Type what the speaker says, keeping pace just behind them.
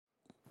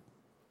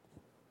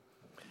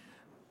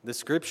The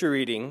scripture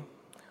reading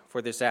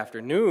for this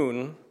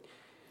afternoon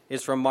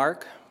is from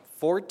Mark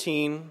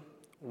 14,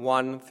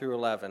 1 through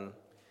 11.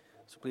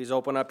 So please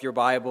open up your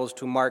Bibles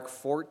to Mark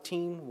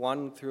 14,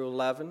 1 through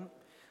 11.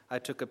 I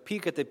took a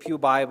peek at the Pew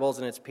Bibles,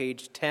 and it's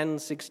page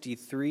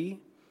 1063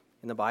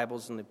 in the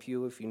Bibles in the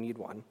pew if you need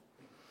one.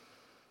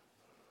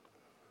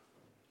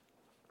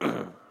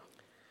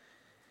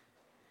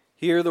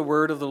 Hear the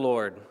word of the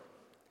Lord.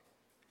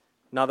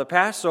 Now the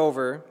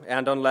Passover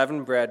and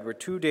unleavened bread were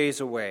 2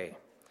 days away,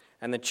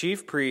 and the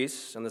chief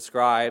priests and the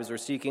scribes were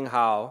seeking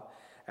how,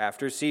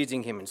 after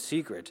seizing him in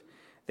secret,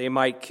 they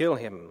might kill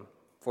him,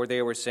 for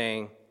they were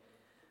saying,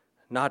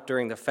 "Not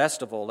during the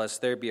festival,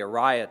 lest there be a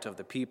riot of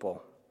the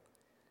people."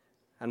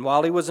 And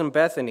while he was in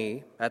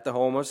Bethany, at the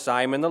home of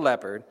Simon the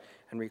leper,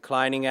 and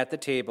reclining at the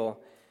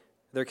table,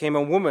 there came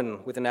a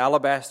woman with an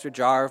alabaster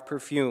jar of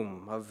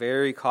perfume, of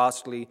very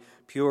costly,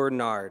 pure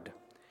nard,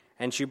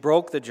 and she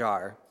broke the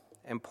jar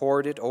and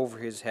poured it over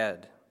his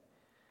head.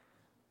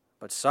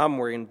 But some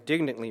were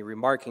indignantly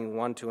remarking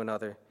one to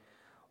another,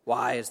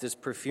 "Why has this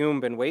perfume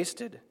been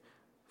wasted?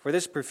 For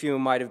this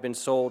perfume might have been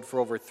sold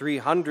for over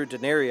 300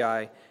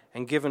 denarii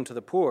and given to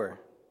the poor."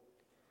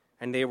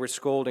 And they were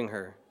scolding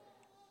her.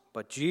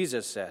 But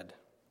Jesus said,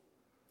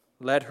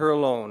 "Let her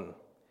alone.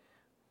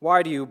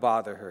 Why do you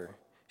bother her?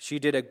 She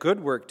did a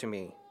good work to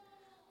me.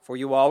 For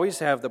you always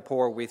have the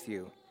poor with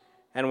you,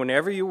 and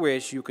whenever you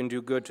wish, you can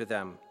do good to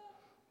them.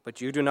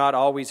 But you do not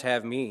always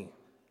have me.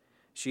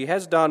 She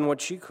has done what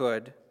she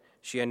could.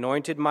 She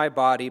anointed my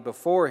body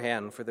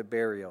beforehand for the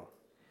burial.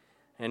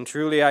 And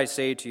truly I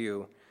say to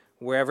you,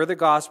 wherever the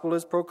gospel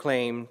is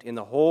proclaimed in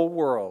the whole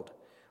world,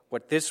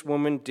 what this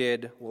woman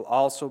did will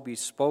also be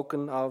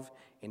spoken of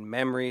in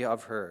memory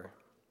of her."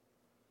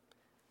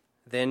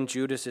 Then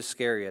Judas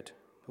Iscariot,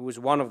 who was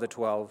one of the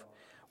 12,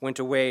 went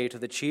away to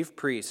the chief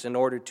priests in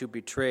order to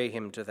betray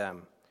him to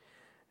them.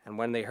 And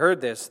when they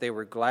heard this, they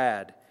were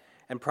glad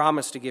and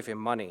promised to give him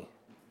money.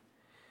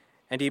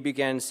 And he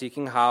began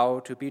seeking how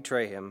to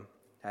betray him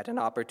at an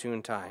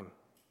opportune time.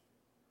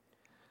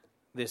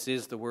 This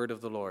is the word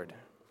of the Lord.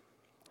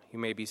 You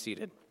may be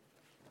seated.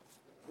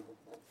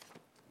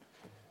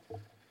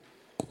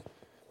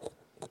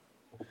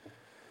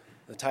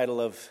 The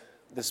title of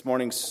this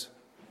morning's,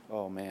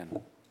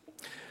 the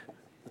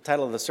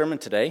title of the sermon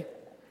today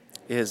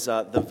is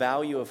The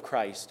Value of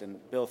Christ.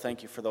 And Bill,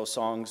 thank you for those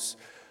songs.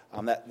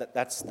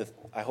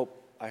 I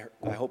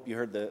hope you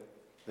heard the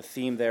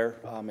theme there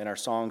in our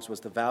songs was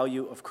the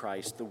value of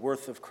Christ, the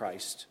worth of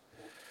Christ.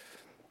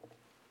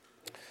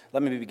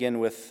 Let me begin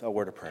with a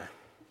word of prayer.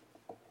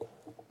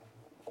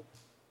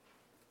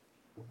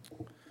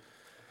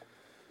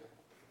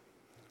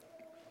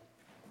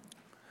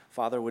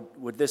 Father,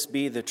 would this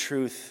be the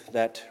truth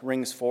that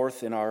rings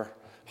forth in our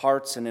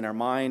hearts and in our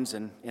minds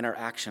and in our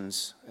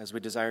actions as we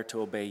desire to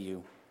obey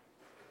you?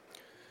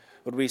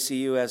 Would we see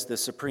you as the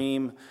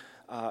supreme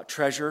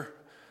treasure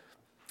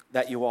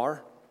that you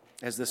are,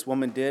 as this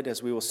woman did,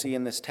 as we will see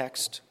in this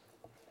text?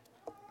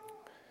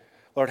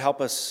 Lord,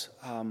 help us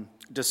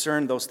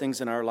discern those things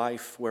in our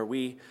life where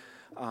we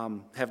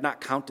have not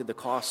counted the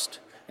cost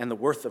and the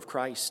worth of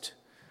Christ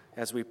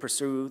as we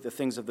pursue the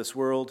things of this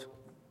world,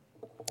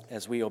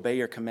 as we obey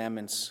your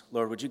commandments.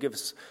 Lord, would you give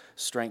us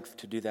strength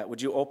to do that?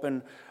 Would you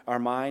open our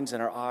minds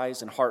and our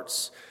eyes and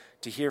hearts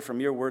to hear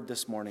from your word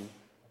this morning,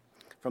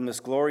 from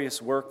this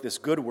glorious work, this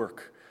good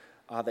work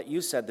that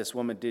you said this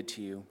woman did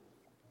to you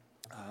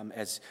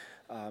as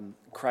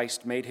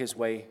Christ made his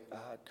way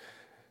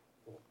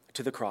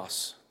to the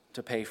cross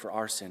to pay for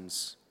our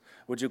sins.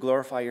 Would you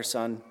glorify your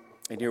Son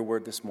and your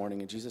word this morning?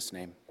 In Jesus'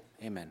 name,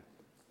 amen.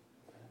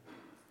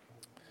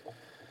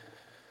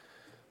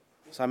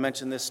 So I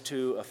mentioned this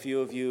to a few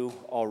of you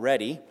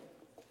already,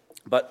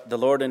 but the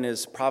Lord in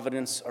his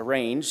providence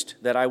arranged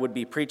that I would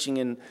be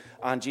preaching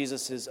on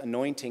Jesus'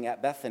 anointing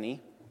at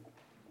Bethany,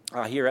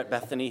 here at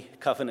Bethany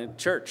Covenant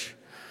Church.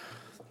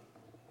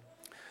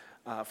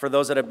 For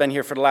those that have been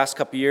here for the last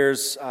couple of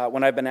years,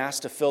 when I've been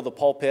asked to fill the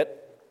pulpit,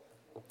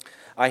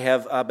 I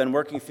have been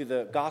working through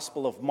the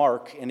Gospel of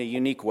Mark in a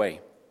unique way.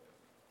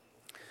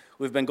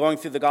 We've been going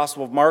through the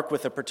Gospel of Mark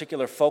with a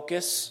particular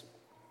focus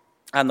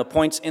on the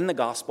points in the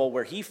Gospel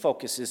where he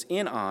focuses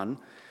in on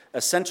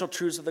essential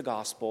truths of the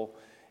Gospel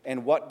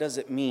and what does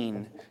it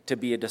mean to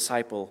be a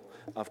disciple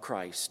of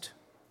Christ.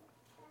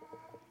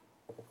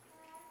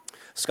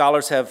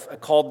 Scholars have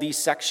called these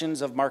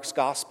sections of Mark's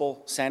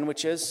Gospel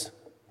sandwiches,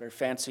 very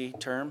fancy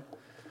term.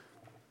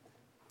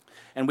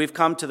 And we've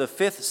come to the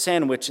fifth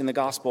sandwich in the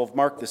Gospel of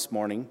Mark this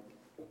morning,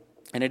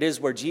 and it is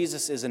where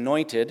Jesus is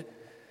anointed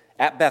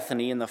at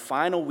Bethany in the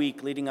final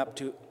week leading up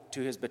to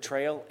his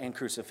betrayal and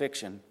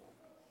crucifixion.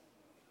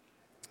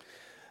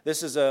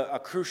 This is a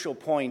crucial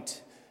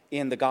point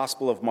in the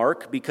Gospel of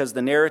Mark because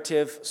the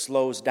narrative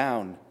slows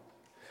down.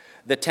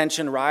 The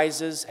tension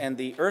rises, and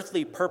the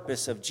earthly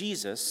purpose of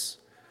Jesus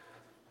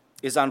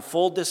is on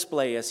full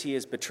display as he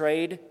is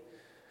betrayed,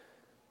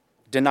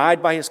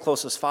 denied by his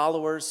closest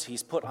followers.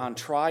 He's put on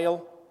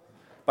trial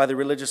by the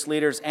religious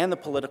leaders and the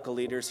political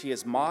leaders. He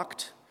is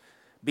mocked,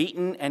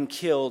 beaten, and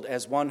killed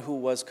as one who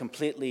was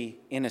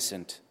completely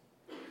innocent.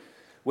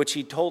 which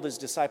he told his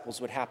disciples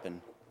would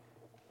happen.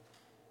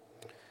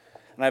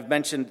 And I've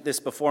mentioned this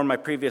before in my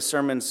previous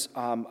sermons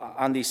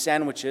on these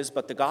sandwiches,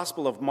 but the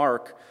Gospel of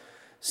Mark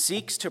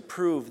seeks to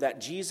prove that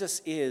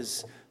Jesus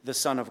is the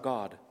Son of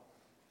God.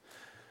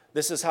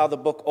 This is how the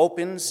book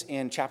opens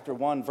in chapter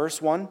 1,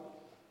 verse 1.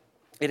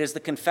 It is the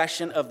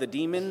confession of the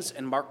demons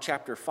in Mark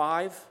chapter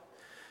 5.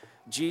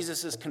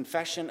 Jesus'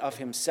 confession of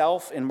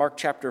himself in Mark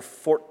chapter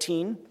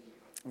 14,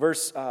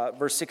 verse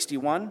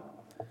 61.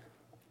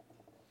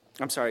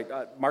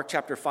 Mark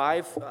chapter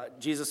 5.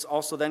 Jesus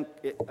also then,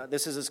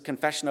 this is his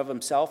confession of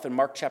himself in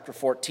Mark chapter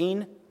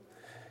 14,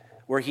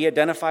 where he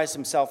identifies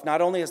himself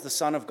not only as the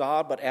Son of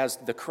God, but as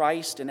the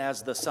Christ and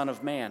as the Son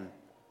of Man.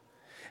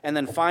 And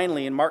then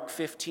finally in Mark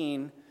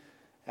 15,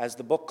 as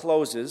the book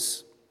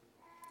closes,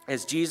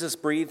 as Jesus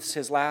breathes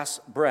his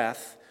last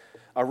breath,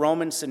 a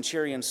Roman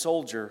centurion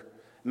soldier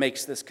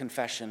makes this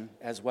confession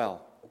as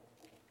well.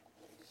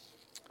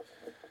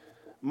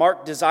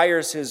 Mark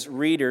desires his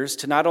readers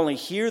to not only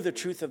hear the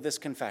truth of this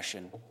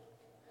confession,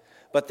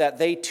 but that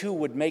they too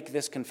would make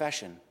this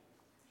confession.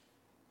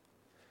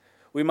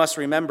 We must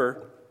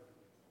remember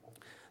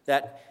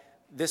that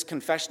this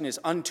confession is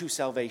unto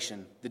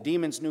salvation. The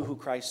demons knew who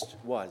Christ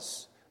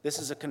was. This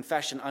is a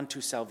confession unto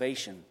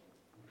salvation,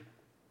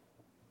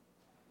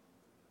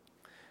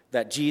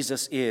 that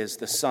Jesus is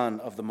the Son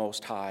of the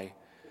Most High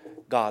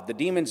God. The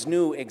demons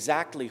knew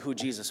exactly who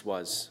Jesus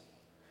was.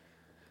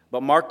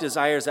 But Mark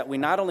desires that we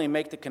not only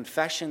make the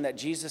confession that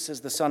Jesus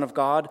is the Son of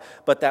God,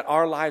 but that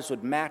our lives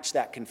would match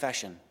that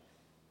confession.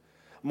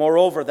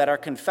 Moreover, that our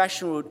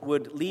confession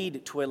would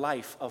lead to a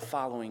life of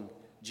following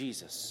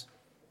Jesus.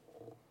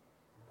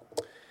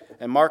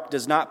 And Mark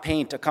does not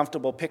paint a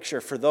comfortable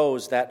picture for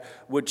those that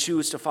would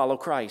choose to follow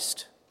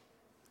Christ.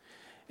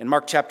 In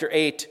Mark chapter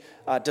 8,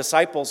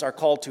 disciples are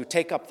called to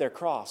take up their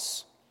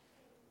cross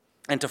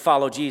and to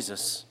follow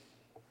Jesus.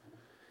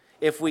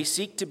 If we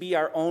seek to be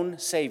our own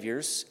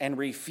saviors and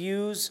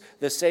refuse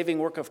the saving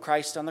work of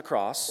Christ on the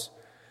cross,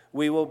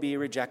 we will be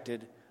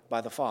rejected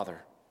by the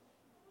Father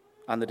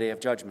on the day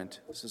of judgment.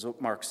 This is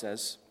what Mark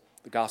says.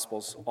 The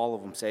Gospels, all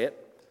of them say it.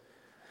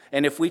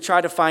 And if we try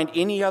to find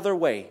any other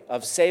way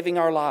of saving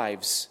our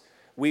lives,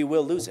 we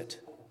will lose it.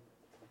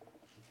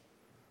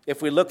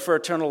 If we look for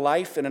eternal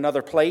life in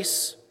another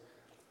place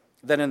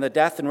than in the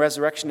death and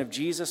resurrection of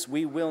Jesus,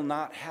 we will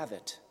not have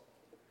it.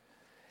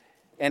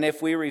 And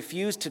if we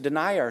refuse to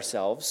deny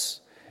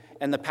ourselves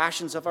and the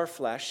passions of our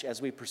flesh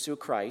as we pursue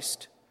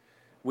Christ,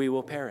 we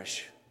will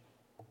perish.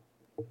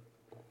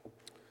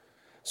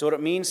 So what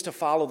it means to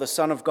follow the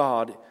Son of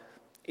God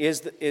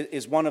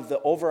is one of the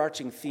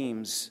overarching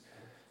themes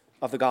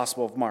of the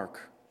Gospel of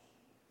Mark.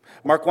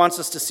 Mark wants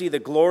us to see the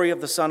glory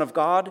of the Son of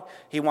God.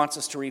 He wants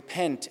us to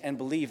repent and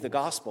believe the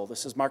gospel.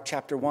 This is Mark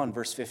chapter 1,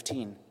 verse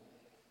 15.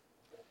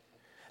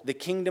 The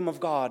kingdom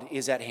of God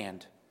is at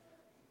hand.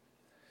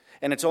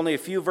 And it's only a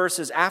few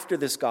verses after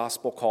this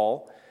gospel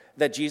call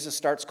that Jesus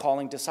starts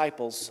calling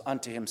disciples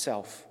unto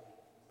himself.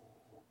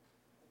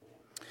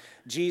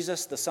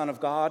 Jesus, the Son of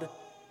God,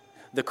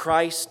 the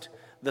Christ,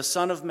 the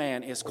Son of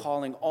Man, is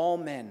calling all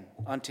men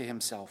unto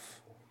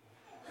himself.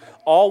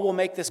 All will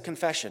make this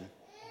confession.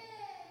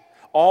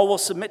 All will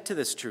submit to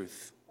this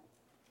truth.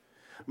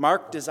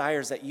 Mark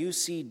desires that you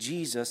see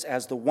Jesus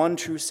as the one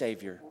true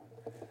Savior,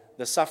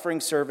 the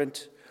suffering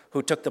servant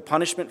who took the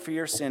punishment for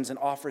your sins and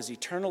offers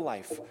eternal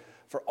life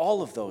for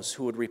all of those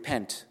who would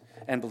repent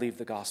and believe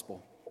the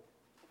gospel.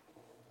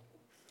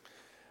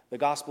 The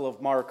Gospel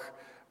of Mark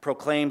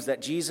proclaims that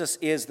Jesus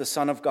is the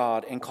Son of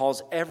God and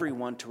calls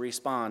everyone to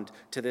respond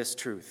to this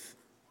truth.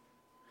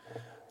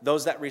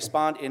 Those that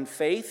respond in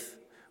faith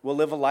will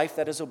live a life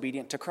that is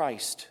obedient to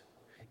Christ,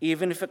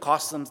 even if it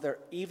costs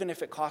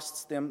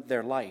them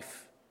their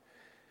life.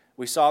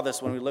 We saw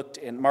this when we looked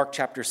in Mark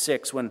chapter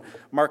 6, when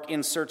Mark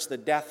inserts the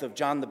death of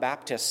John the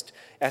Baptist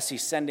as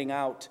he's sending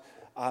out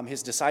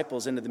his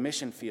disciples into the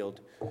mission field.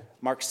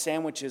 Mark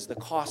sandwiches the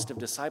cost of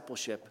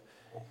discipleship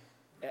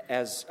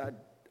as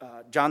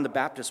John the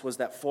Baptist was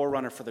that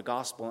forerunner for the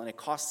gospel, and it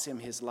costs him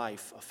his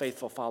life, a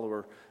faithful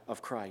follower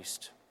of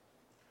Christ.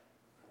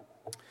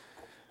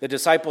 The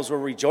disciples were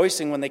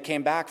rejoicing when they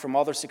came back from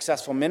all their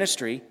successful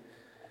ministry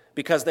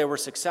because they were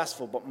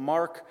successful. But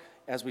Mark,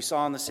 as we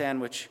saw in the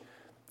sandwich,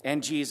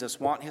 and Jesus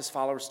want his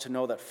followers to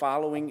know that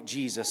following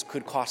Jesus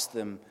could cost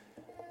them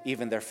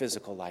even their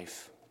physical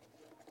life.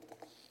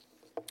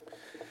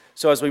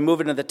 So as we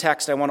move into the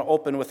text, I want to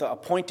open with a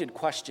pointed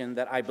question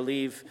that I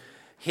believe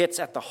hits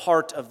at the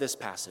heart of this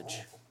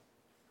passage.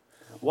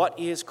 What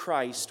is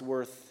Christ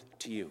worth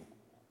to you?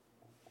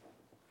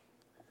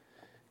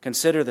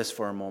 Consider this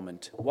for a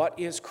moment. What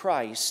is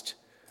Christ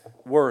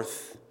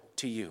worth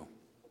to you?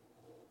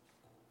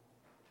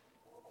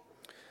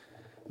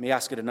 Let me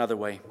ask it another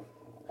way.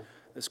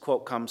 This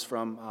quote comes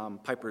from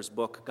Piper's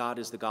book, God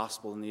is the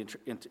Gospel,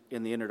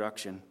 in the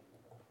introduction.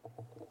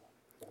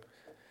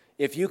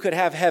 If you could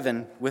have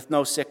heaven with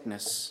no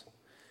sickness,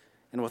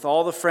 and with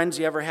all the friends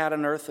you ever had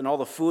on earth and all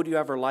the food you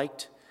ever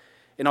liked,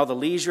 in all the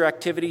leisure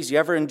activities you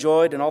ever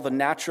enjoyed, in all the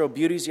natural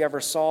beauties you ever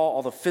saw,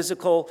 all the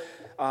physical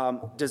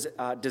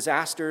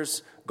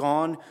disasters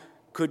gone,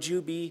 could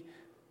you be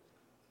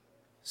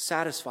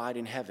satisfied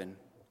in heaven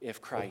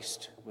if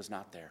Christ was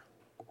not there?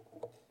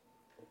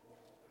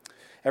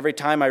 Every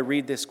time I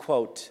read this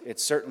quote, it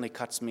certainly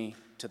cuts me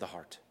to the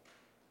heart.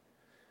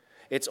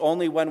 It's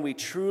only when we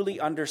truly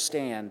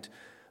understand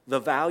the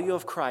value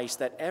of Christ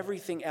that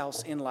everything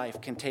else in life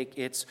can take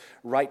its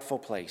rightful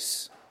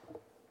place.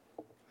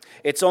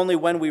 It's only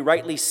when we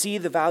rightly see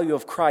the value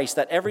of Christ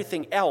that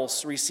everything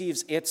else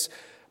receives its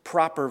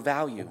proper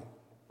value.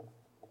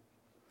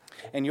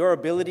 And your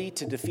ability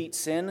to defeat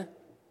sin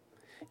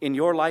in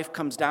your life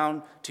comes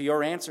down to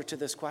your answer to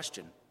this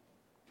question.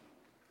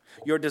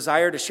 Your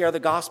desire to share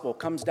the gospel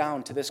comes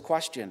down to this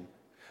question: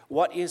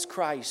 what is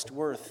Christ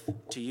worth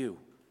to you?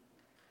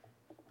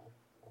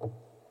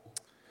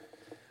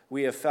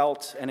 We have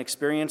felt and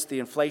experienced the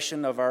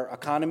inflation of our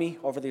economy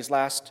over these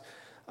last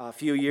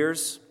few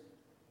years.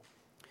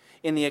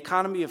 In the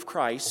economy of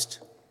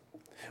Christ,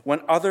 when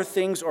other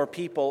things or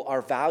people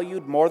are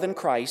valued more than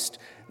Christ,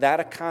 that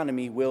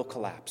economy will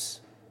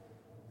collapse.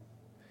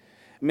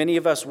 Many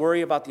of us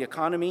worry about the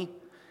economy,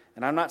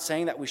 and I'm not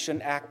saying that we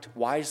shouldn't act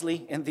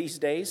wisely in these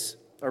days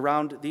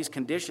around these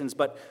conditions,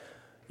 but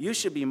you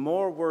should be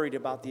more worried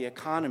about the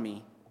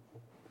economy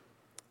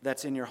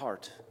that's in your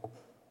heart.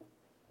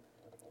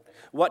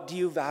 What do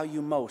you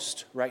value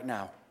most right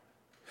now?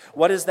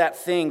 What is that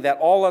thing that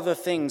all other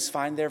things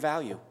find their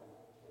value?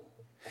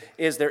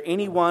 Is there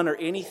anyone or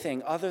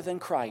anything other than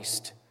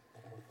Christ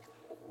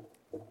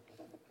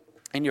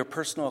in your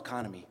personal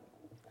economy?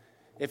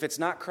 If it's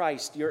not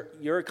Christ,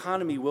 your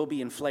economy will be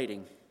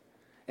inflating,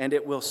 and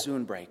it will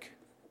soon break.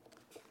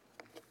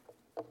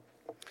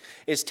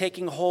 Is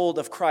taking hold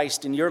of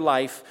Christ in your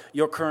life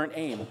your current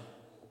aim?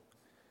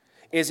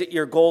 Is it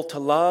your goal to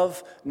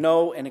love,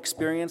 know, and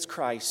experience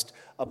Christ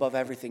above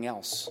everything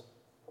else?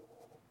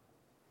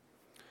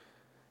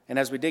 And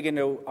as we dig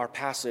into our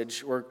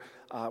passage, we're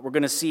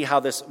going to see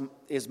how this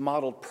is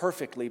modeled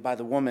perfectly by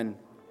the woman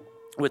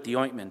with the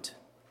ointment.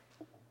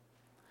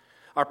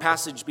 Our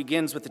passage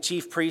begins with the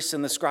chief priests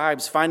and the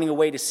scribes finding a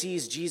way to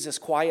seize Jesus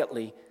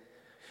quietly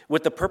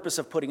with the purpose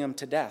of putting him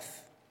to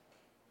death.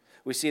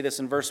 We see this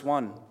in verse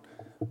 1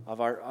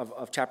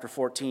 of chapter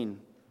 14.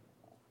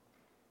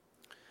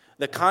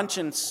 The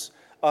consciences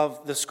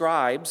of the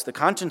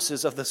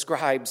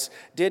scribes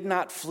did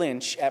not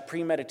flinch at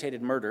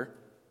premeditated murder.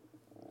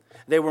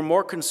 They were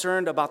more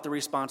concerned about the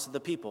response of the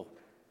people.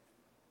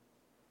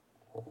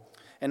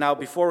 And now,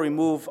 before we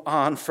move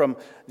on from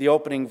the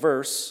opening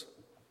verse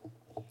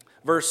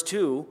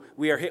 2,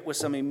 we are hit with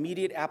some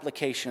immediate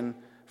application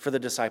for the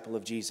disciple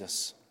of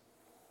Jesus.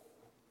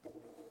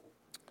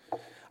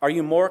 Are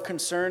you more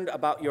concerned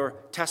about your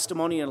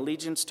testimony and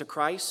allegiance to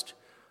Christ,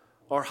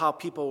 or how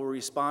people will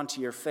respond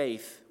to your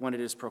faith when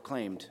it is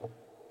proclaimed?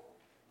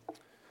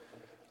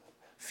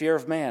 Fear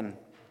of man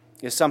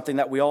is something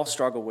that we all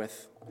struggle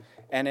with,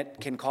 and it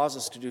can cause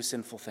us to do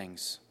sinful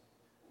things.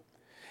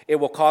 It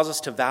will cause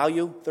us to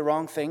value the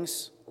wrong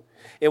things.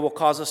 It will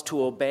cause us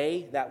to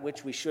obey that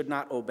which we should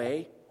not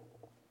obey.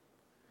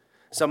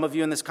 Some of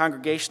you in this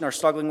congregation are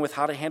struggling with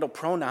how to handle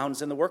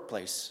pronouns in the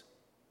workplace.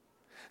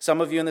 Some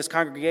of you in this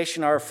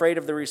congregation are afraid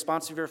of the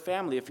response of your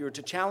family if you were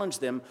to challenge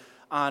them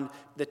on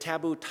the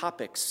taboo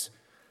topics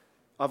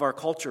of our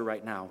culture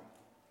right now,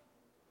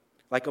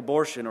 like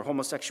abortion or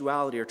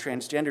homosexuality or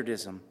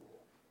transgenderism.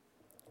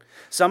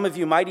 Some of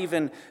you might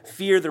even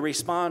fear the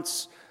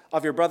response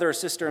of your brother or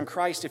sister in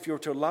Christ if you were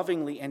to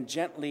lovingly and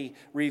gently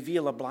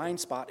reveal a blind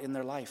spot in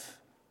their life.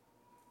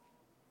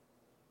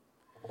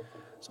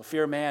 So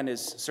fear of man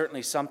is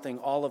certainly something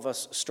all of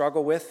us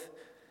struggle with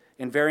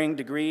in varying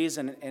degrees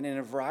and in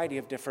a variety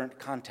of different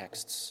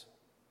contexts.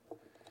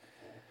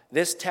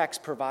 This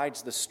text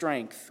provides the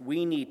strength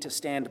we need to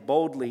stand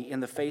boldly in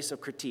the face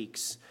of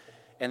critiques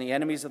and the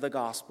enemies of the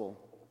gospel,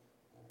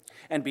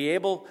 and be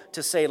able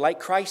to say, like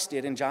Christ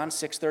did in John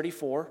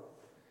 6:34,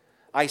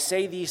 I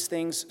say these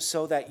things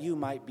so that you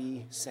might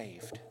be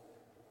saved.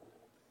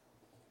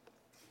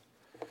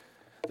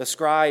 The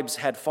scribes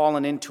had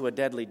fallen into a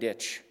deadly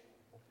ditch,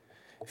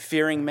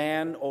 fearing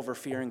man over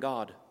fearing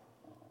God.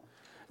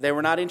 They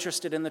were not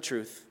interested in the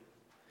truth.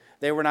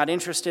 They were not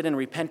interested in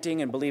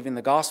repenting and believing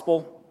the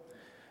gospel.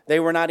 They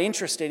were not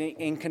interested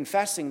in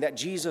confessing that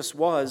Jesus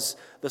was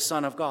the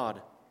Son of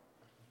God.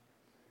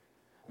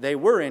 They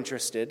were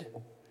interested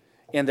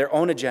in their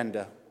own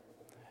agenda,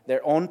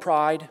 their own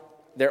pride,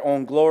 their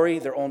own glory,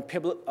 their own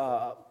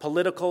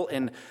political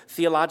and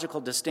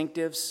theological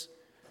distinctives.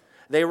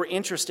 They were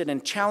interested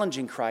in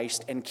challenging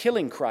Christ and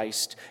killing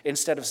Christ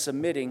instead of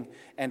submitting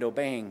and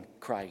obeying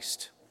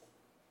Christ.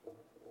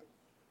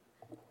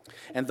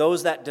 And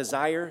those that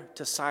desire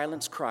to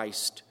silence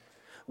Christ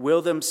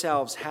will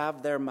themselves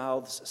have their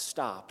mouths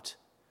stopped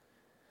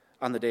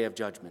on the day of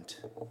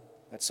judgment.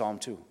 That's Psalm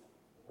 2.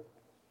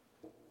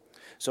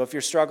 So if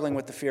you're struggling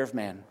with the fear of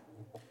man,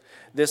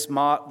 this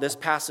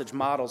passage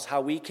models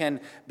how we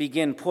can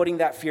begin putting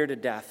that fear to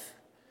death.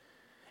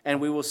 And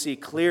we will see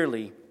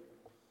clearly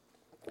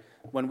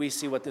when we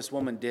see what this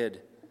woman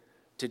did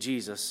to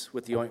Jesus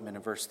with the ointment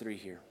in verse 3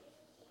 here.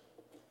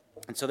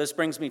 And so this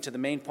brings me to the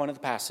main point of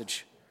the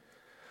passage.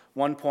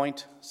 One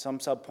point, some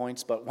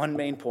subpoints, but one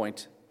main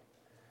point.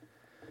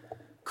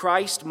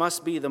 Christ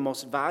must be the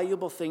most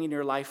valuable thing in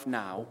your life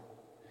now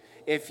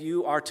if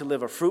you are to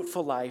live a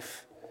fruitful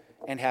life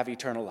and have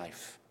eternal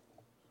life.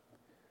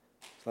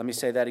 Let me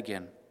say that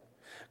again.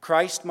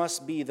 Christ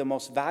must be the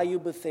most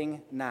valuable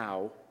thing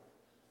now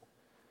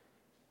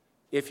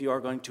if you are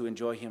going to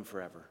enjoy him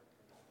forever.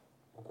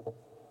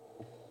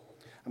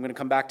 I'm going to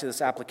come back to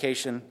this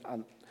application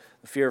on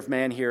the fear of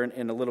man here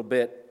in a little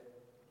bit.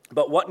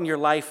 But what in your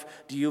life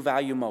do you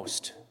value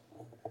most?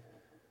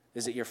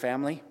 Is it your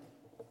family?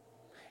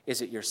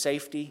 Is it your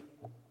safety?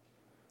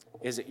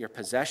 Is it your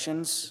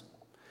possessions?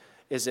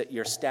 Is it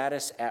your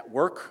status at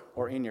work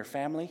or in your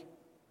family?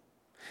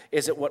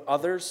 Is it what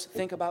others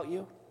think about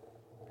you?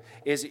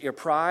 Is it your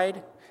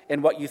pride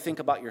and what you think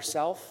about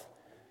yourself?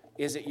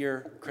 Is it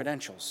your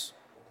credentials?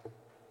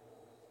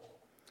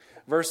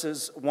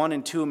 Verses 1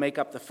 and 2 make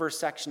up the first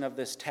section of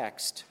this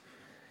text.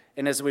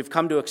 And as we've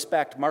come to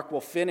expect, Mark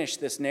will finish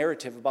this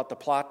narrative about the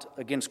plot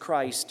against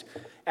Christ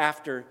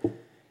after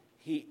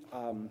he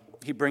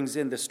brings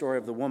in the story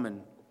of the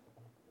woman.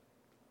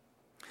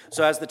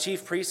 So as the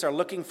chief priests are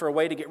looking for a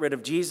way to get rid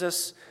of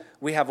Jesus,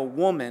 we have a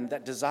woman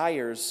that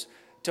desires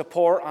to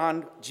pour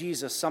on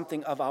Jesus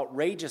something of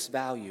outrageous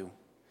value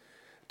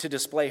to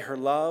display her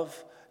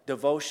love,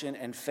 devotion,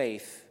 and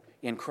faith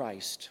in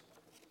Christ.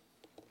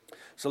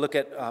 So look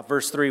at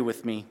verse 3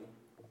 with me.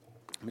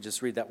 Let me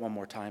just read that one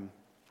more time.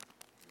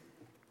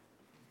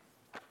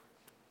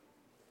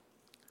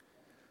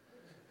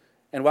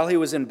 And while he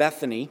was in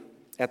Bethany,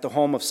 at the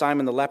home of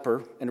Simon the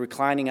leper, and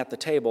reclining at the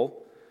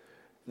table,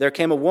 there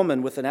came a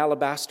woman with an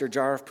alabaster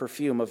jar of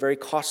perfume, a very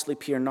costly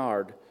pure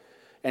nard,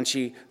 and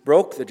she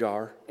broke the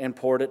jar and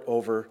poured it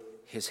over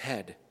his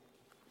head.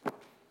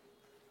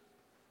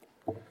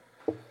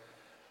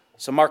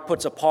 So Mark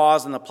puts a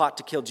pause in the plot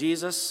to kill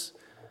Jesus,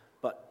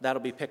 but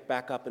that'll be picked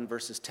back up in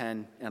verses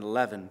 10 and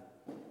 11.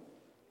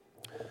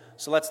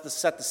 So let's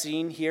set the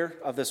scene here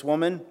of this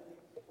woman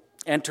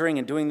entering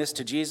and doing this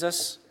to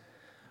Jesus.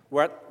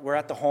 We're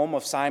at the home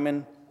of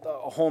Simon,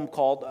 a home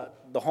called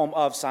the home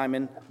of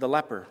Simon the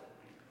leper.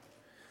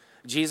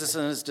 Jesus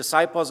and his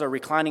disciples are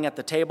reclining at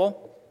the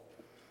table,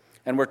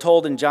 and we're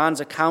told in John's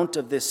account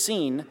of this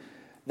scene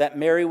that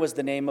Mary was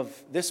the name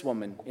of this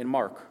woman in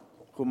Mark,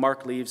 who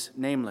Mark leaves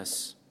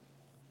nameless.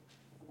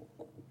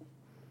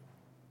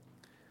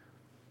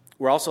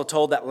 We're also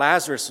told that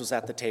Lazarus was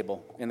at the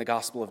table in the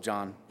Gospel of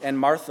John, and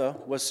Martha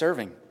was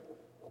serving.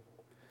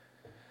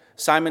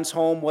 Simon's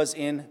home was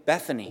in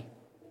Bethany.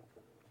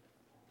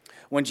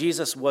 When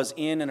Jesus was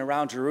in and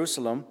around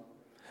Jerusalem,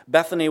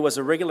 Bethany was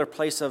a regular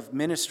place of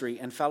ministry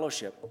and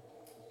fellowship.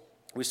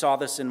 We saw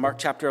this in Mark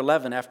chapter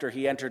 11. After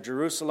he entered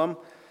Jerusalem,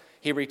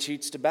 he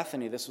retreats to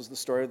Bethany. This was the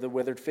story of the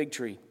withered fig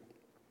tree.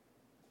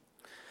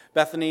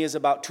 Bethany is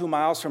about 2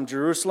 miles from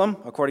Jerusalem,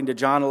 according to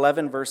John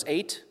 11, verse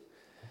 8.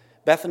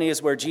 Bethany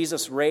is where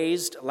Jesus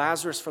raised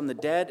Lazarus from the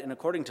dead, and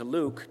according to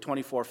Luke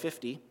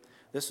 24:50,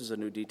 this is a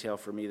new detail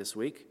for me this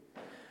week,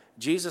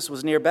 Jesus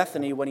was near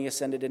Bethany when he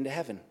ascended into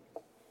heaven.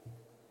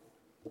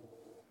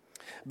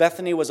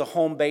 Bethany was a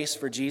home base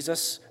for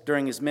Jesus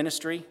during his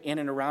ministry in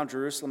and around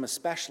Jerusalem,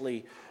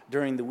 especially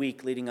during the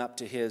week leading up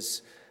to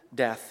his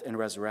death and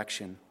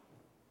resurrection.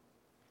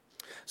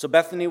 So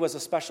Bethany was a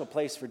special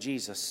place for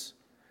Jesus.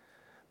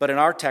 But in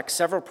our text,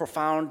 several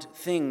profound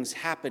things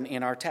happen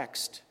in our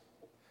text.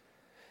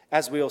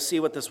 As we will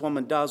see, what this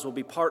woman does will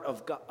be part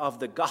of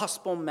the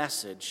gospel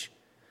message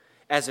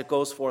as it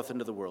goes forth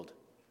into the world.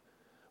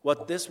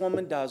 What this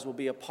woman does will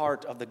be a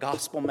part of the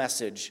gospel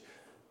message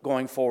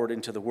going forward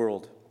into the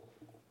world.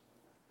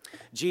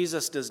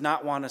 Jesus does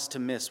not want us to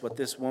miss what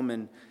this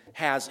woman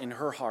has in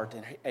her heart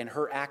and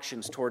her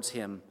actions towards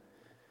him.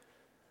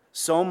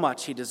 So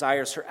much he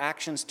desires her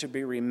actions to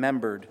be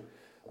remembered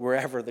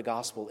wherever the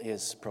gospel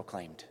is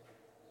proclaimed.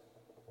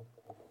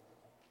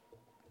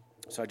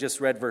 So I just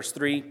read verse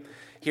 3.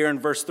 Here in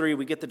verse 3,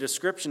 we get the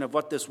description of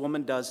what this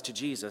woman does to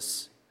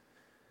Jesus.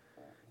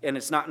 And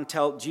it's not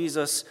until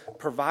Jesus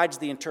provides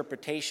the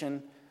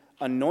interpretation,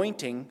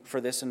 anointing for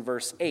this in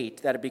verse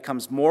 8, that it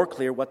becomes more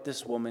clear what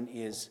this woman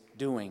is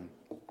doing.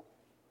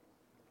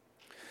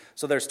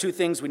 So there's two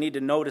things we need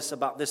to notice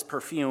about this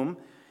perfume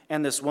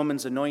and this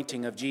woman's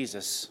anointing of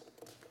Jesus.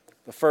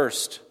 The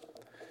first,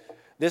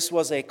 this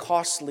was a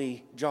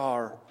costly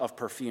jar of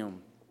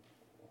perfume.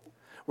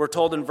 We're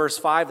told in verse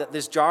 5 that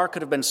this jar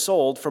could have been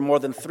sold for more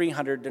than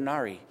 300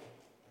 denarii.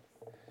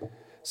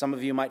 Some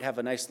of you might have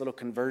a nice little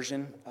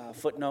conversion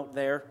footnote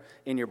there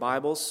in your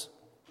Bibles.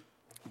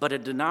 But a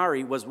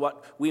denarii was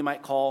what we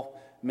might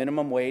call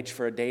minimum wage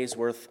for a day's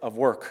worth of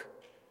work.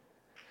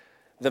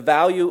 The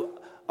value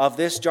of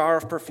this jar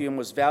of perfume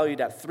was valued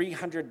at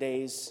 300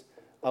 days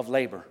of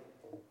labor,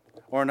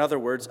 or in other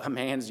words, a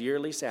man's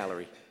yearly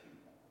salary.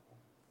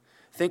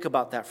 Think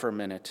about that for a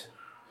minute.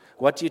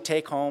 What do you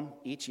take home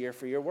each year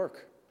for your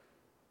work?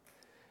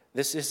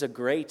 This is a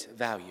great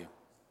value.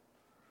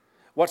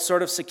 What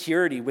sort of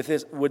security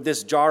would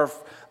this jar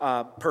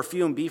of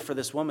perfume be for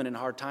this woman in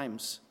hard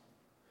times?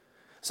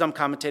 Some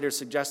commentators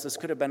suggest this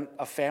could have been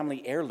a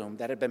family heirloom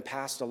that had been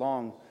passed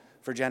along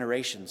for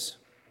generations.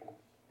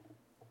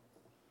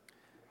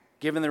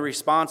 Given the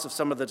response of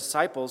some of the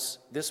disciples,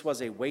 this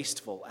was a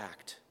wasteful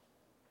act,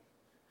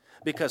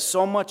 because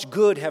so much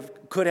good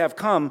could have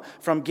come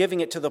from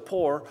giving it to the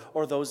poor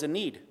or those in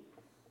need.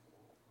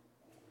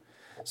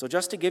 So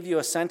just to give you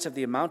a sense of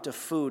the amount of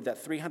food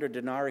that 300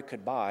 denarii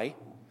could buy,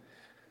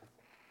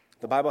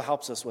 the Bible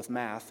helps us with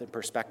math and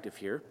perspective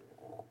here.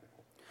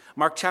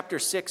 Mark chapter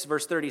 6,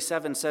 verse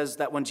 37 says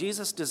that when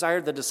Jesus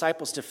desired the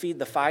disciples to feed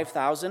the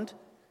 5,000,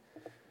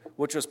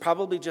 which was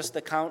probably just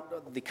the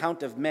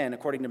count of men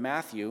according to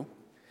Matthew,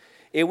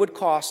 it would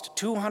cost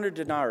 200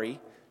 denarii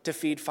to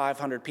feed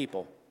 500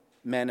 people,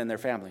 men and their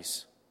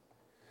families,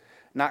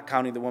 not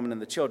counting the women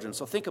and the children.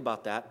 So think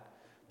about that.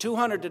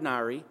 200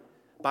 denarii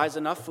buys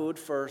enough food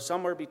for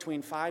somewhere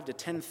between 5,000 to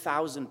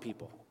 10,000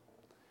 people.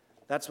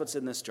 That's what's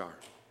in this jar.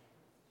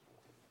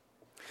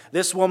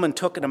 This woman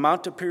took an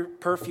amount of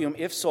perfume,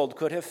 if sold,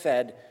 could have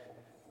fed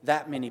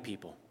that many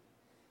people.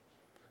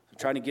 I'm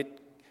trying to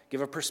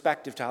give a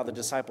perspective to how the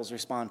disciples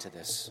respond to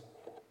this.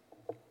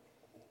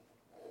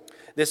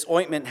 This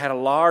ointment had a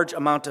large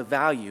amount of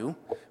value,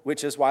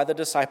 which is why the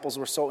disciples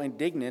were so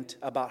indignant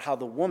about how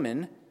the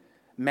woman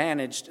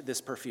managed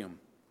this perfume.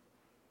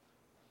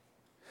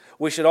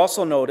 We should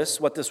also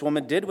notice what this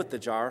woman did with the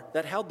jar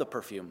that held the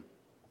perfume.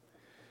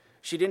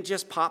 She didn't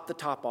just pop the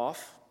top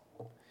off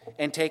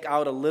and take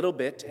out a little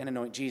bit and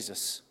anoint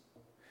Jesus.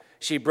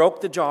 She broke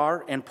the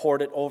jar and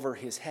poured it over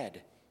his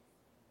head,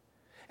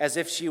 as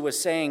if she was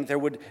saying there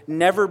would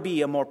never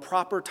be a more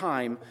proper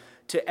time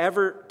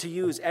to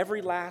use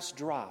every last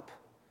drop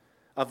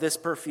of this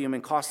perfume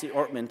and costly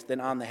ointment than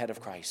on the head of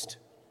Christ.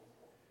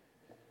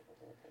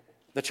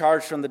 The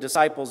charge from the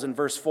disciples in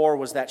verse 4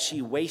 was that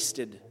she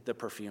wasted the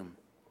perfume.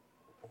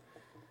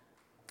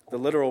 The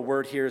literal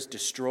word here is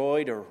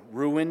destroyed or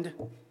ruined.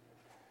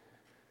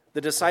 The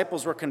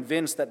disciples were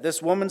convinced that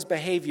this woman's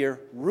behavior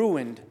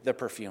ruined the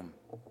perfume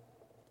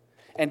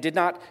and did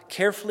not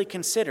carefully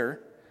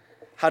consider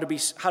how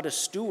to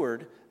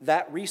steward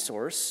that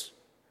resource,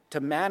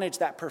 to manage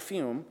that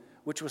perfume,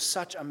 which was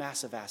such a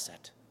massive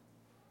asset.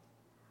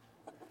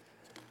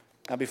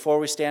 Now, before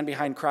we stand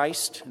behind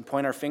Christ and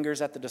point our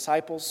fingers at the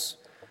disciples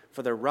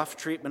for their rough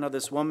treatment of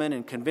this woman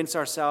and convince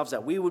ourselves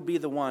that we would be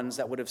the ones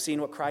that would have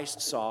seen what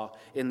Christ saw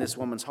in this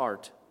woman's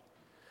heart,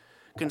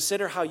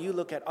 consider how you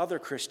look at other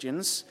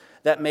Christians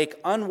that make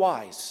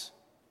unwise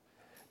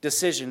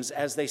decisions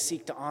as they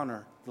seek to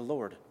honor the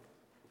Lord.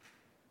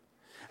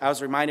 I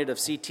was reminded of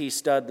C.T.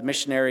 Studd, the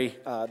missionary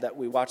that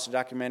we watched a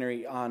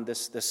documentary on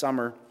this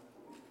summer,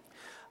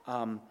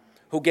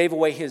 who gave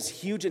away his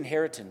huge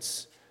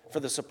inheritance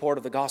for the support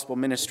of the gospel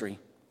ministry.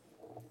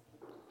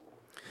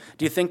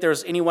 Do you think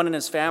there's anyone in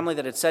his family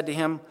that had said to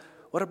him,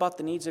 "What about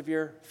the needs of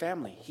your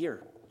family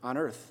here on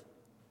earth?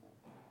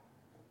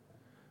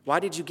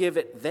 Why did you give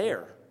it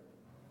there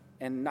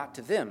and not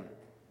to them?"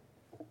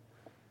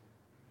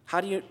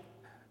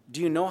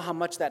 Do you know how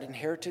much that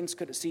inheritance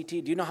could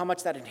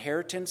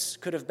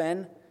have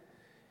been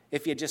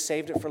if you had just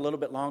saved it for a little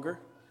bit longer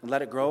and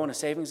let it grow in a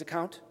savings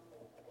account?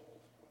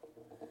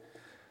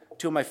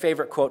 Two of my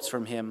favorite quotes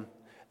from him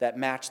that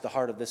match the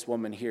heart of this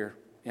woman here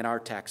in our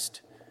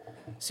text.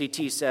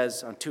 C.T.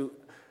 says on two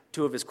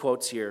of his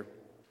quotes here,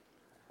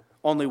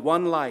 "Only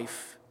one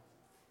life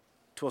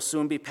 'twill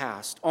soon be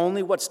past.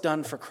 Only what's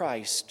done for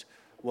Christ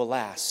will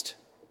last."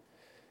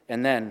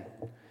 And then,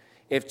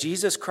 "If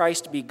Jesus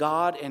Christ be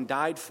God and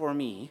died for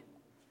me,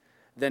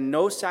 then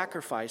no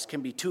sacrifice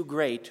can be too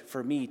great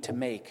for me to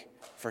make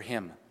for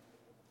him."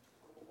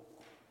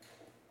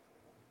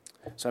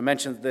 So I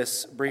mentioned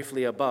this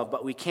briefly above,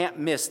 but we can't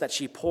miss that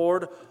she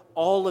poured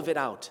all of it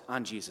out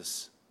on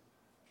Jesus.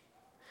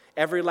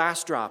 Every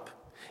last drop.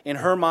 In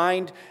her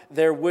mind,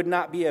 there would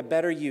not be a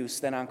better use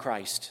than on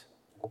Christ.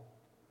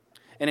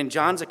 And in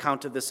John's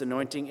account of this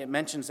anointing, it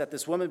mentions that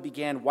this woman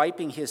began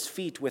wiping his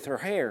feet with her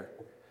hair.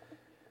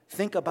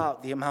 Think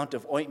about the amount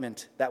of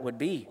ointment that would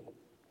be.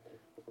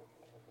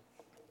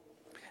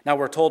 Now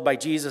we're told by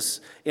Jesus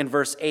in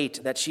verse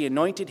 8 that she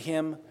anointed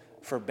him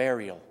for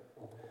burial.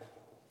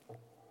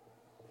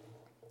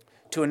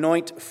 To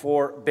anoint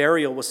for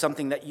burial was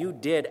something that you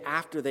did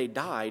after they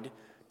died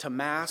to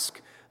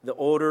mask the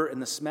odor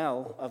and the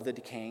smell of the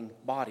decaying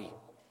body.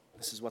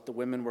 This is what the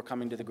women were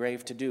coming to the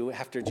grave to do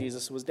after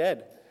Jesus was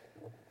dead.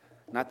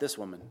 Not this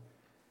woman.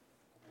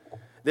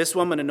 This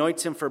woman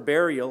anoints him for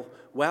burial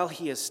while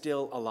he is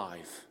still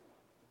alive.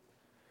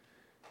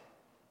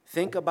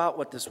 Think about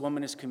what this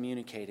woman is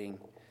communicating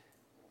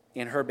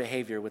in her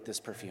behavior with this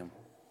perfume.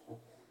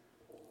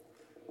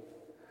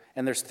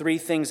 And there's three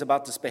things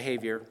about this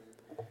behavior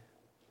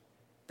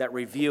that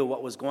reveal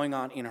what was going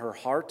on in her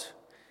heart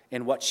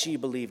and what she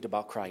believed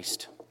about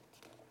Christ.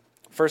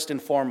 First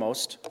and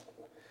foremost,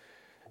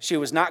 she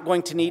was not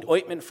going to need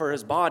ointment for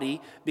his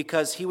body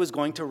because he was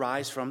going to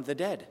rise from the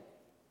dead.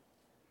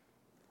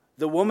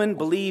 The woman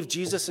believed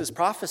Jesus'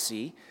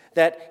 prophecy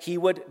that he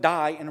would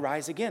die and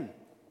rise again.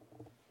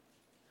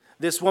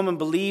 This woman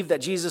believed that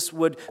Jesus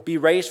would be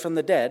raised from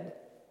the dead.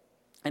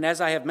 And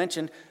as I have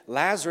mentioned,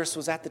 Lazarus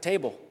was at the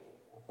table.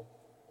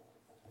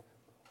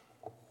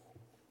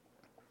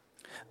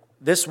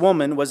 This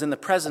woman was in the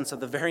presence of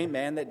the very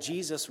man that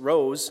Jesus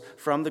rose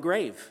from the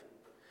grave.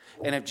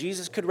 And if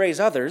Jesus could raise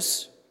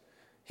others,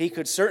 he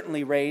could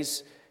certainly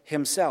raise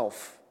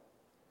himself.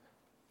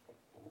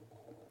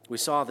 We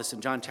saw this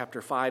in John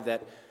chapter 5,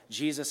 that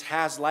Jesus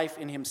has life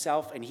in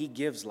himself and he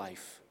gives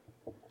life.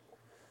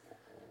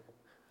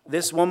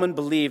 This woman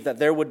believed that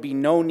there would be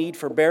no need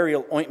for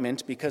burial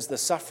ointment because the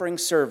suffering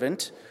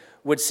servant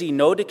would see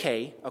no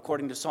decay,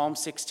 according to Psalm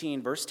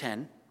 16, verse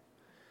 10,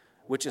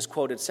 which is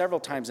quoted several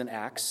times in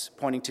Acts,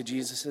 pointing to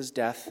Jesus'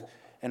 death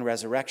and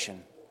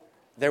resurrection.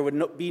 There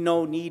would be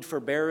no need for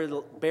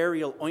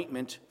burial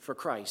ointment for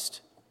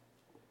Christ.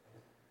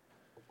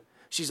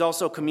 She's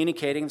also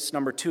communicating, this is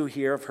number 2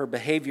 here, of her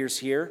behaviors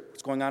here,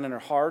 what's going on in her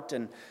heart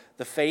and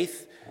the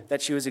faith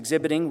that she was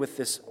exhibiting with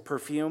this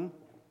perfume.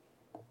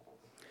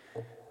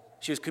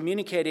 She was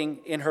communicating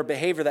in her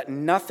behavior that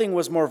nothing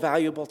was more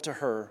valuable to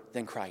her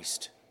than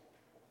Christ.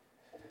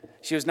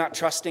 She was not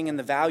trusting in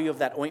the value of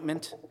that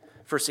ointment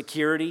for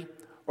security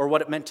or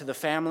what it meant to the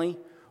family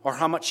or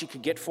how much she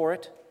could get for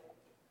it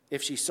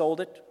if she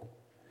sold it.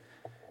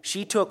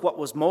 She took what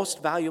was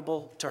most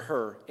valuable to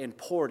her and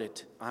poured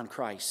it on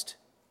Christ.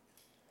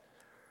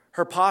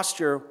 Her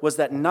posture was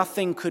that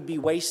nothing could be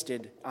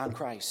wasted on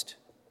Christ.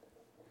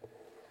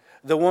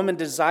 The woman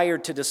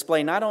desired to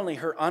display not only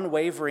her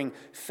unwavering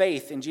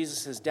faith in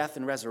Jesus' death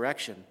and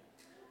resurrection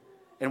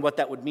and what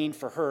that would mean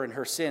for her and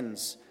her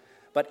sins,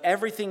 but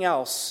everything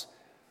else.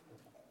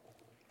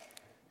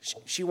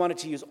 She wanted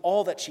to use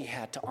all that she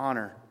had to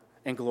honor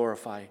and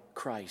glorify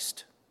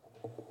Christ.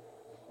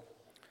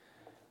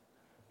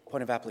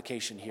 Point of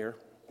application here.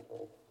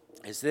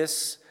 Is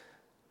this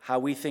how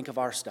we think of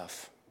our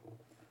stuff?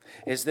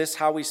 Is this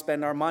how we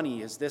spend our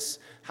money? Is this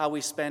how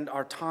we spend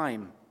our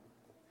time?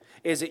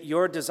 Is it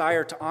your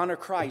desire to honor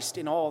Christ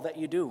in all that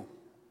you do?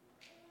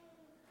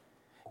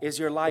 Is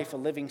your life a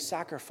living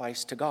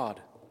sacrifice to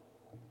God?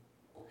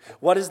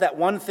 What is that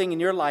one thing in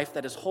your life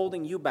that is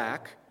holding you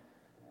back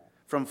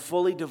from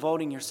fully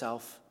devoting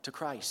yourself to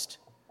Christ?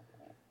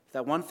 If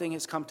that one thing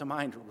has come to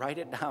mind, write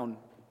it down.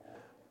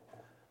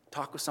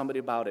 Talk with somebody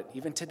about it,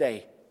 even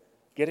today.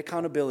 Get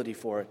accountability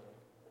for it.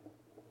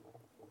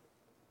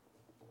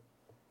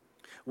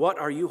 What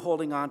are you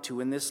holding on to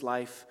in this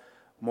life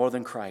more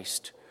than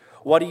Christ?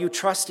 What are you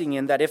trusting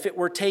in that if it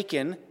were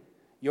taken,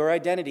 your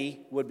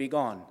identity would be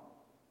gone?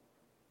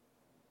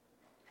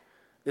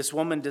 This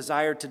woman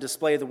desired to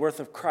display the worth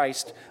of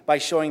Christ by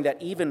showing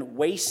that even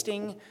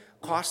wasting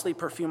costly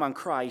perfume on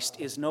Christ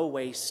is no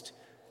waste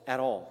at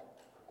all.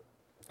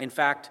 In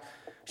fact,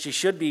 she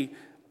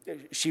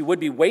would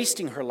be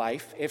wasting her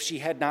life if she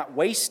had not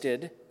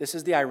wasted, this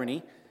is the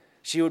irony,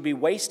 she would be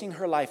wasting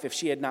her life if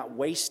she had not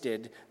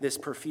wasted this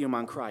perfume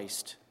on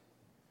Christ.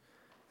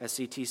 As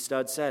C.T.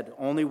 Studd said,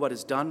 only what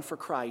is done for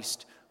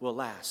Christ will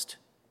last.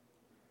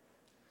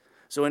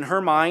 So in her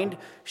mind,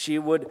 she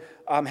would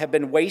have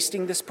been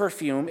wasting this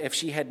perfume if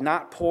she had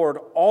not poured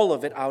all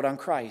of it out on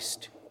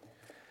Christ.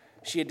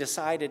 She had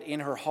decided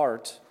in her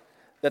heart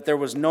that there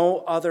was no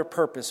other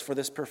purpose for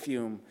this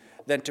perfume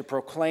than to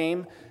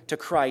proclaim to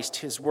Christ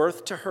his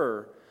worth to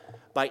her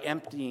by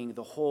emptying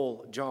the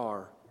whole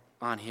jar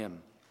on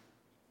him.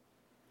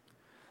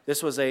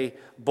 This was a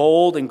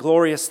bold and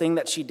glorious thing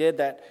that she did,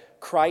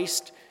 that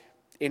Christ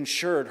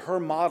ensured her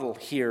model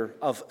here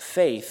of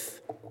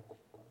faith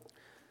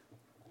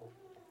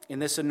in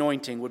this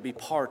anointing would be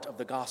part of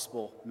the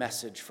gospel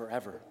message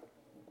forever.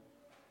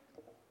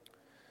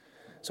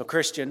 So,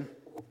 Christian,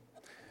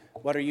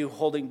 what are you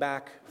holding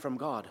back from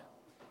God?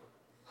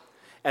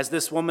 As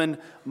this woman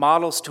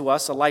models to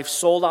us a life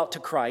sold out to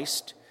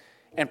Christ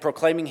and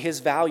proclaiming his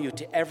value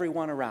to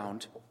everyone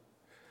around,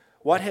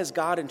 what has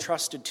God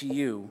entrusted to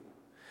you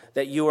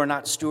that you are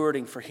not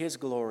stewarding for his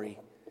glory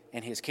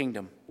and his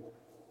kingdom?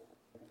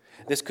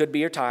 This could be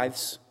your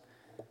tithes,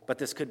 but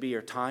this could be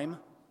your time.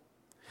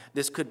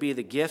 This could be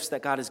the gifts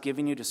that God has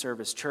given you to serve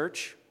his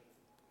church.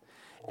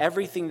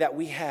 Everything that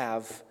we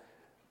have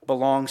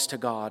belongs to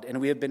God,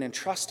 and we have been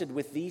entrusted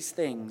with these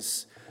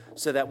things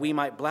so that we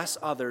might bless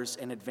others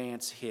and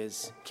advance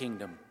his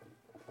kingdom.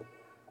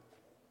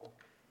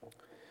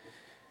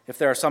 If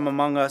there are some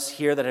among us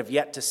here that have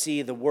yet to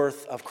see the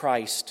worth of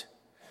Christ,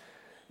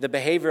 the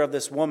behavior of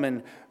this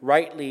woman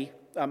rightly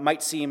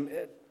might seem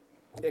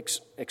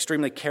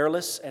extremely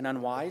careless and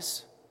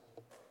unwise.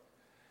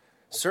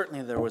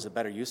 Certainly there was a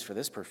better use for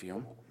this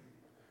perfume.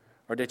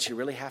 Or did she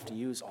really have to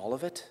use all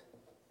of it?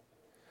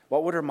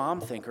 What would her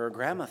mom think or her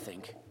grandma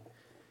think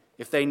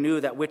if they knew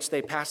that which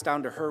they passed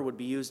down to her would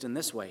be used in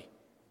this way?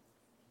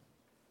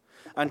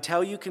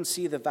 Until you can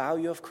see the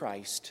value of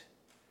Christ,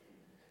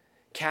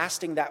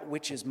 casting that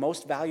which is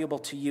most valuable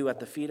to you at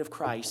the feet of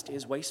Christ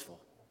is wasteful.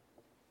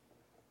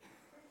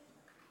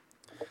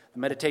 The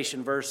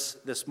meditation verse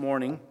this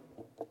morning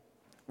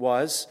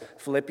was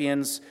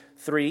Philippians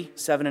 3,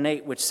 7 and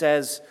 8, which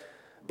says,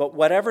 "But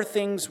whatever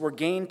things were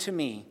gained to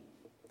me,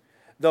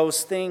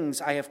 Those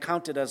things I have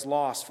counted as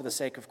loss for the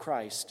sake of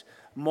Christ.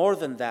 More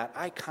than that,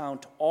 I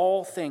count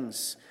all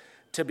things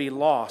to be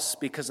loss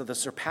because of the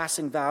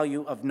surpassing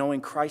value of knowing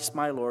Christ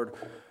my Lord,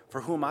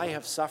 for whom I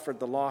have suffered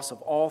the loss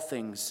of all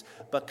things,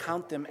 but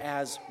count them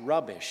as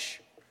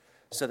rubbish,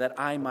 so that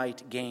I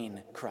might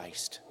gain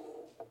Christ.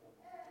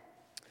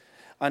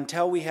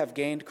 Until we have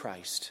gained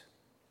Christ,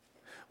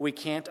 we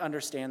can't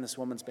understand this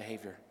woman's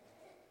behavior.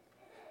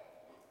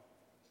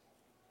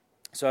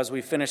 So as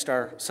we finished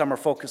our summer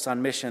focus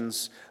on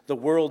missions, the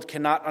world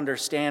cannot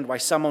understand why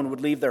someone would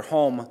leave their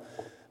home,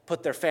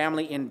 put their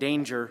family in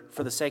danger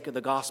for the sake of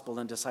the gospel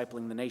and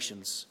discipling the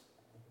nations.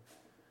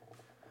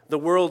 The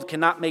world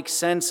cannot make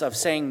sense of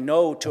saying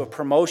no to a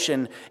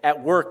promotion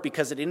at work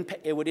because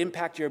it would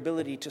impact your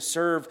ability to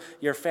serve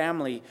your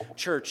family,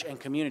 church, and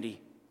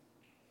community.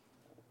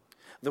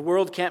 The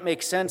world can't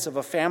make sense of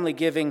a family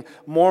giving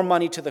more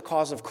money to the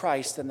cause of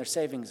Christ than their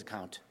savings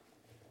account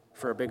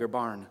for a bigger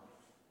barn.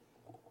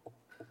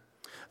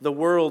 The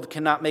world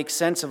cannot make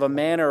sense of a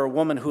man or a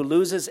woman who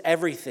loses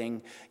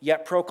everything,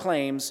 yet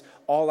proclaims,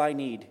 all I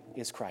need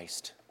is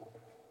Christ.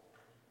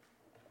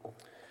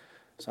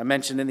 So I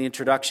mentioned in the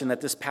introduction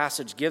that this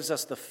passage gives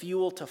us the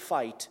fuel to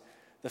fight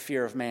the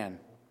fear of man.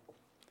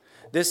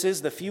 This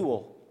is the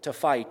fuel to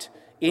fight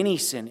any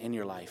sin in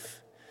your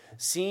life.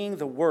 Seeing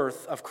the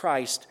worth of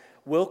Christ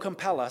will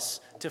compel us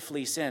to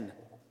flee sin.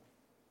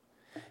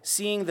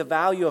 Seeing the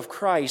value of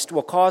Christ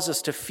will cause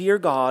us to fear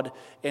God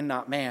and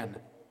not man.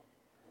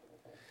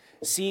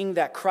 Seeing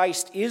that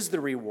Christ is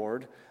the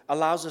reward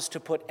allows us to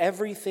put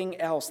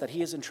everything else that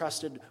he is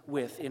entrusted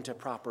with into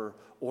proper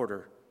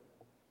order.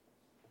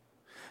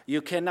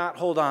 You cannot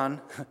hold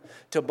on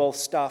to both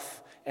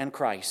stuff and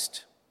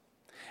Christ.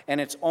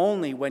 And it's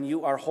only when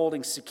you are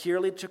holding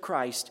securely to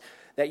Christ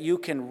that you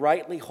can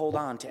rightly hold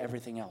on to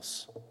everything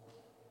else.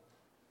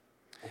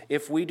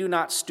 If we do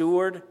not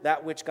steward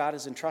that which God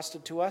has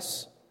entrusted to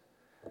us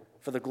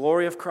for the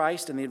glory of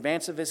Christ and the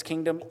advance of his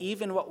kingdom,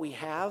 even what we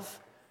have,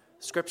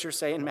 Scriptures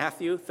say in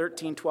Matthew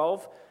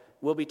 13:12,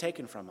 will be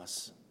taken from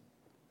us.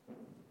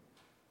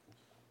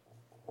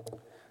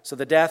 So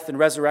the death and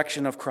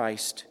resurrection of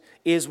Christ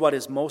is what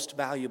is most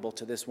valuable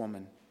to this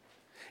woman.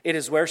 It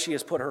is where she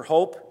has put her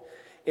hope.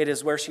 It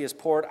is where she has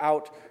poured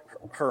out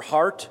her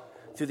heart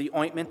through the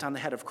ointment on the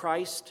head of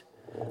Christ.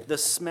 The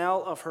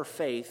smell of her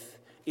faith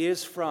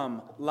is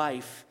from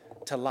life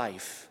to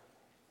life.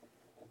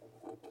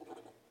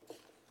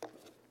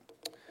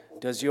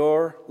 Does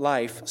your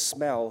life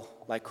smell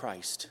like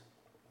Christ?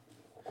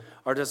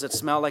 Or does it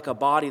smell like a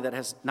body that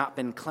has not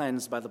been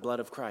cleansed by the blood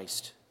of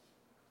Christ?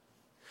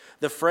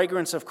 The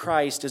fragrance of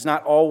Christ is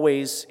not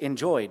always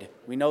enjoyed.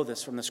 We know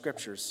this from the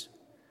Scriptures.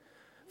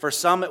 For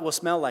some, it will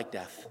smell like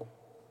death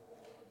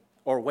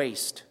or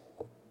waste,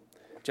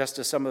 just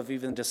as some of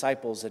even the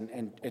disciples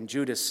and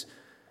Judas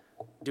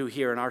do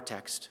here in our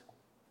text.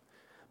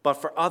 But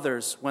for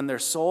others, when their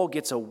soul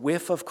gets a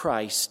whiff of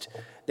Christ,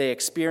 they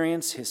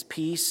experience his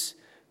peace,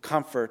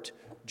 comfort,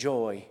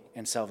 joy,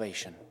 and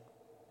salvation.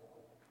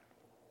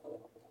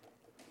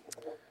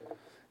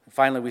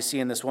 Finally, we see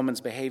in this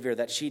woman's behavior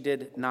that she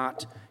did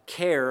not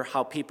care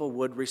how people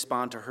would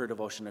respond to her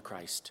devotion to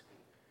Christ.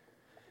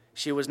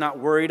 She was not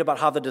worried about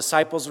how the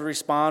disciples would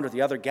respond or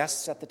the other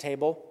guests at the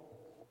table.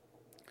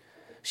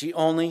 She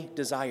only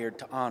desired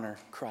to honor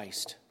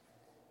Christ.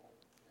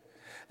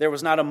 There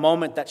was not a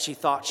moment that she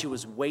thought she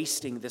was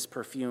wasting this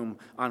perfume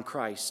on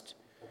Christ.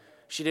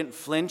 She didn't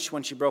flinch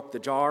when she broke the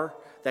jar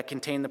that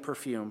contained the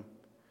perfume.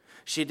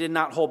 She did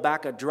not hold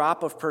back a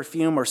drop of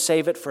perfume or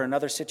save it for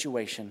another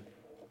situation.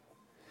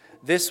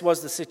 This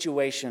was the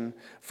situation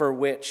for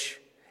which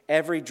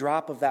every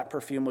drop of that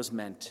perfume was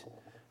meant,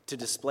 to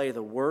display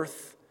the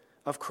worth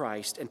of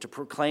Christ and to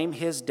proclaim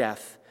his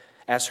death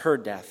as her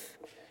death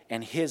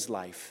and his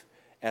life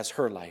as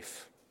her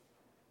life.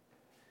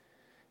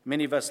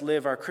 Many of us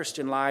live our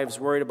Christian lives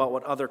worried about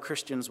what other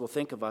Christians will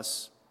think of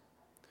us.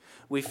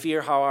 We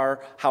fear how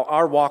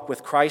our walk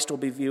with Christ will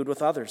be viewed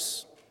with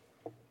others.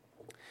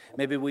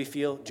 Maybe we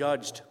feel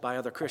judged by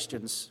other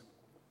Christians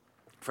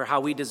for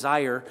how we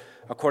desire,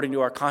 according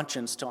to our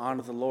conscience, to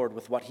honor the Lord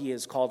with what he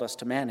has called us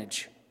to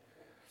manage.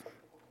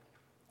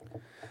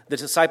 The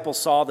disciples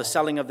saw the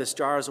selling of this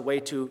jar as a way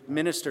to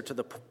minister to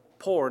the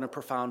poor in a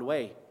profound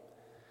way.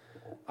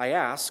 I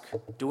ask,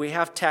 do we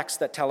have texts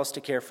that tell us to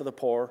care for the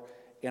poor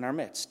in our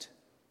midst?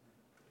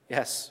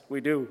 Yes,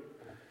 we do.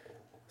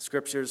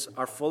 Scriptures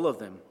are full of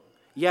them.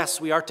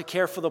 Yes, we are to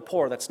care for the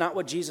poor. That's not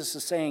what Jesus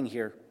is saying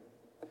here.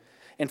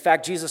 In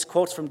fact, Jesus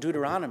quotes from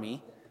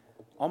Deuteronomy,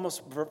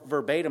 almost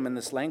verbatim in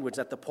this language,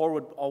 that the poor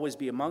would always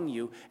be among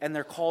you, and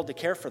they're called to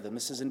care for them.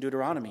 This is in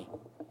Deuteronomy.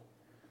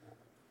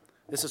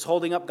 This is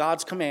holding up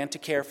God's command to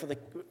care for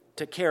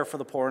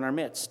the poor in our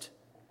midst.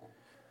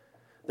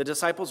 The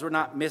disciples were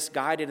not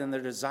misguided in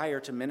their desire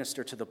to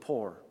minister to the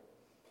poor.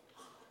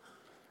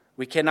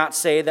 We cannot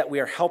say that we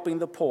are helping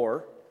the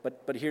poor,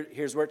 but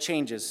here's where it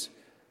changes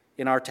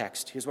in our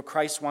text. Here's what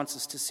Christ wants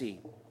us to see.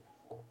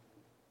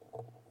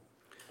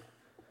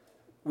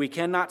 We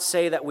cannot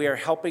say that we are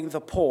helping the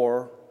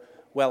poor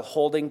while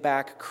holding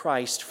back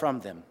Christ from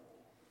them.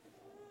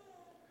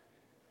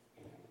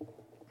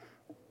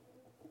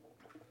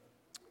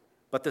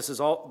 But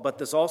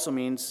this also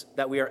means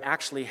that we are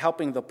actually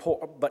helping the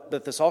poor.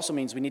 But this also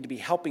means we need to be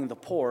helping the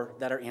poor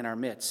that are in our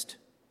midst.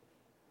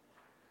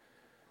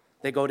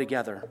 They go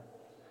together.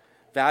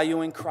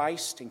 Valuing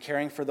Christ and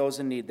caring for those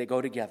in need, they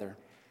go together.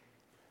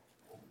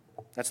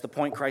 That's the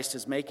point Christ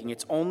is making.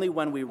 It's only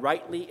when we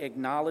rightly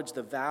acknowledge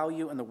the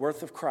value and the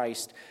worth of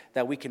Christ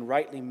that we can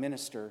rightly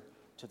minister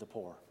to the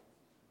poor.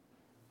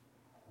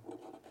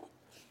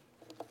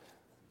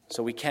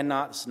 So we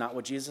cannot, this is not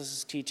what Jesus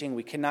is teaching,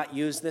 we cannot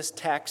use this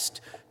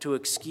text to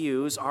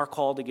excuse our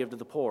call to give to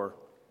the poor.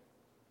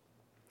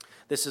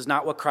 This is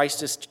not what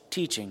Christ is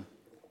teaching.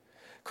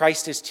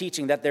 Christ is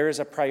teaching that there is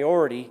a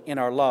priority in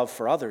our love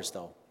for others,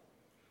 though.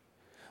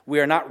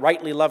 We are not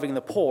rightly loving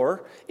the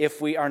poor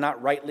if we are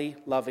not rightly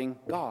loving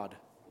God.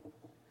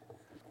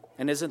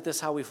 And isn't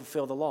this how we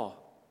fulfill the law?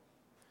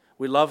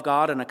 We love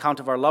God, and on account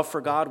of our love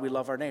for God, we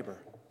love our neighbor.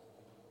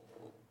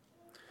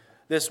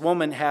 This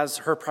woman has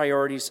her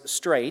priorities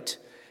straight,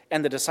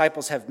 and the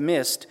disciples have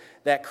missed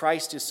that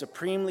Christ is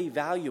supremely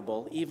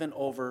valuable even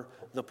over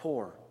the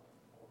poor.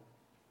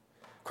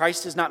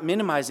 Christ is not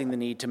minimizing the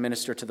need to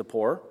minister to the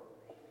poor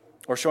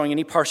or showing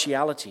any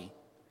partiality.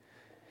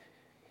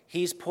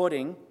 He is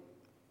putting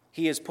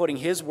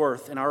his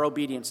worth and our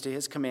obedience to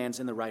his commands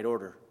in the right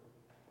order.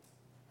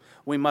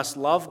 We must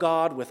love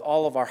God with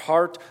all of our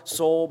heart,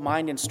 soul,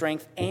 mind, and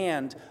strength,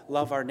 and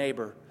love our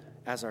neighbor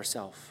as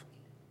ourself.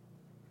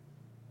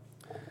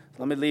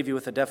 Let me leave you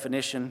with a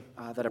definition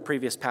that a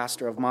previous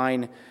pastor of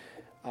mine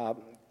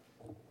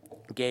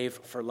gave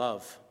for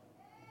love.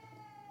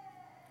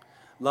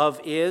 Love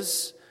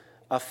is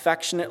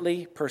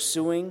affectionately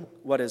pursuing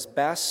what is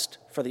best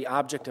for the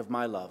object of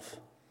my love.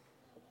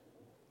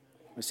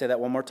 Let me say that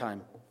one more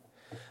time.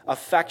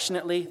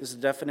 Affectionately, this is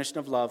the definition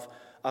of love,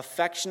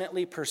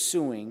 affectionately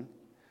pursuing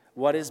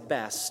what is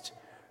best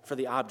for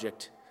the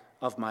object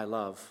of my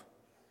love.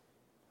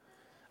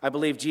 I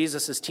believe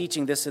Jesus is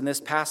teaching this in this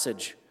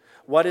passage.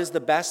 What is the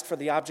best for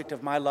the object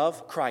of my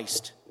love?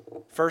 Christ,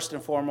 first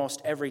and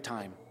foremost, every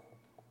time.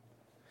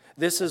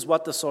 This is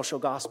what the social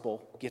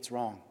gospel gets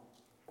wrong.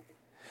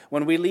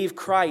 When we leave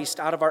Christ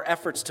out of our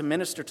efforts to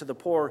minister to the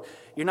poor,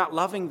 you're not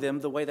loving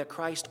them the way that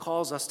Christ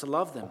calls us to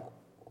love them.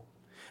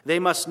 They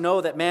must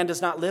know that man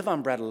does not live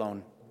on bread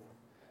alone,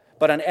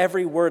 but on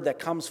every word that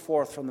comes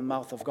forth from the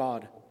mouth of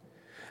God.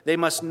 They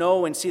must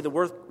know and see the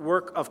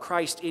work of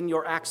Christ in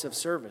your acts of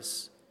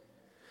service.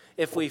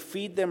 If we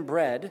feed them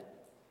bread,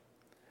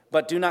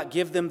 but do not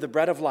give them the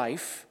bread of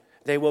life,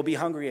 they will be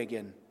hungry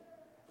again.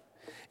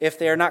 If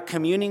they are not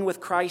communing with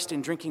Christ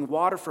and drinking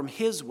water from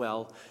his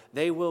well,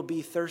 they will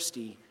be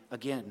thirsty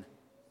again.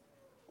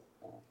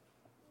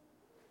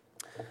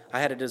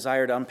 I had a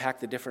desire to unpack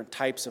the different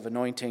types of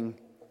anointing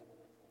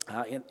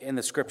in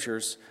the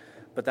scriptures,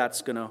 but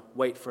that's going to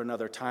wait for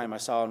another time. I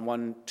saw in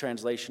one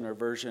translation or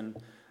version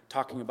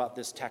talking about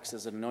this text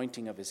as an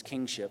anointing of his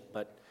kingship,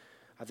 but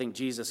I think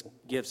Jesus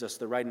gives us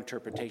the right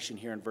interpretation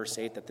here in verse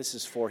 8 that this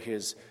is for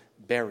his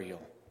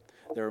burial.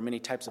 There are many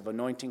types of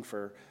anointing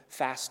for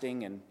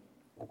fasting and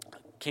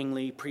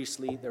kingly,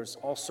 priestly. There's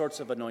all sorts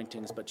of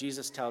anointings, but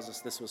Jesus tells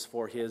us this was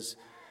for his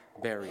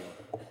burial.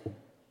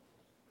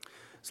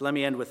 So let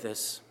me end with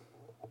this,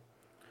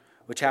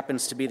 which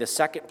happens to be the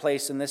second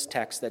place in this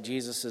text that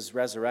Jesus'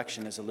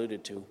 resurrection is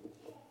alluded to.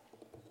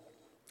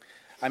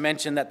 I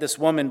mentioned that this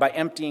woman, by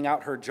emptying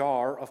out her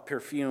jar of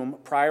perfume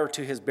prior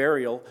to his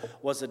burial,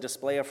 was a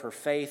display of her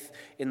faith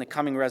in the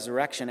coming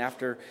resurrection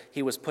after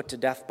he was put to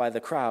death by the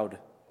crowd.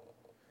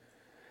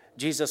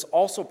 Jesus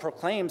also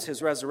proclaims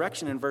his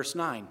resurrection in verse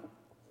 9.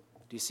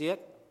 Do you see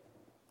it?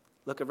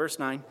 Look at verse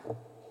 9.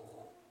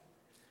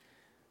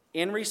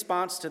 In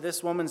response to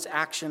this woman's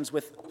actions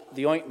with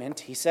the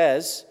ointment, he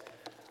says,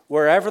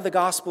 wherever the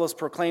gospel is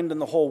proclaimed in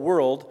the whole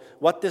world,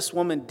 what this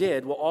woman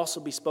did will also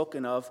be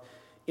spoken of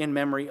in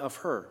memory of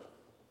her.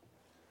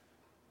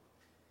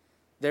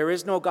 There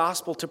is no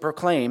gospel to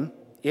proclaim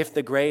if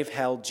the grave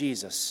held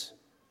Jesus.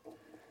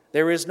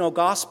 There is no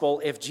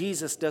gospel if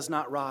Jesus does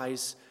not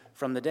rise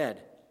from the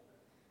dead.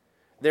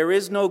 There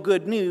is no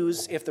good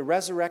news if the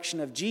resurrection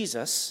of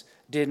Jesus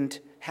didn't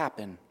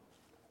happen.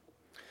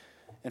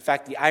 In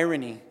fact, the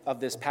irony of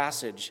this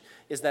passage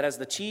is that as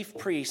the chief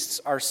priests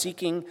are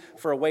seeking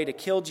for a way to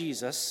kill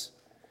Jesus,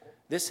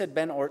 this had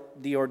been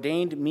the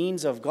ordained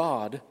means of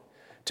God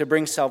to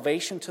bring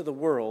salvation to the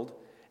world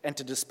and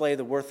to display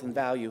the worth and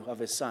value of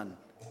his Son.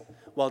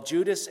 While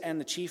Judas and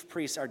the chief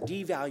priests are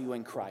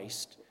devaluing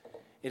Christ,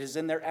 it is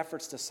in their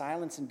efforts to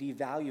silence and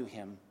devalue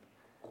him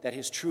that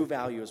his true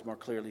value is more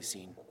clearly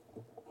seen.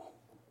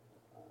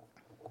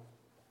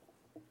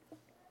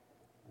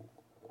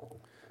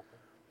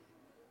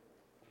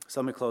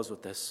 So let me close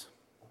with this.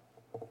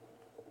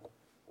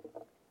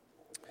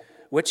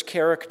 Which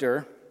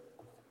character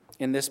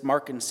in this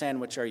Markan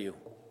sandwich are you?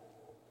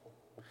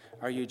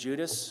 Are you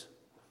Judas,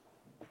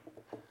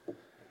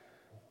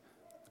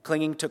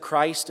 clinging to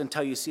Christ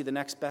until you see the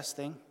next best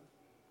thing?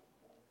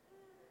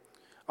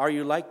 Are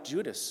you like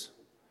Judas,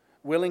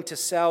 willing to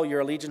sell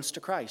your allegiance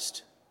to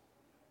Christ?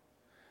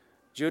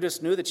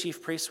 Judas knew the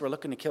chief priests were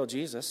looking to kill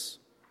Jesus.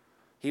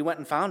 He went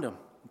and found him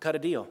and cut a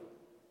deal.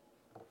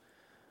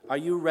 Are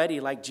you ready,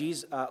 like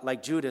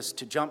Judas,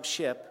 to jump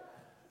ship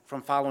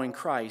from following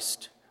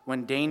Christ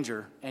when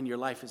danger and your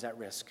life is at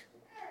risk?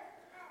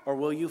 Or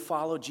will you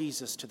follow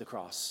Jesus to the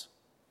cross?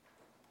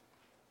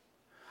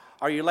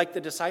 Are you like the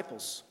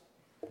disciples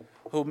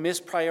who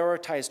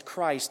misprioritized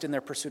Christ in their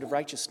pursuit of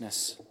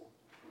righteousness?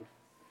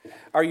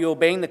 Are you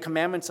obeying the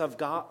commandments of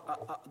God?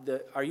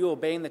 Are you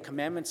obeying the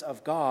commandments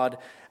of God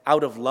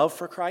out of love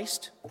for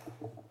Christ?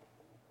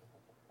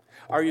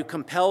 Are you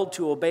compelled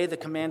to obey the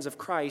commands of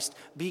Christ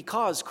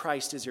because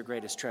Christ is your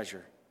greatest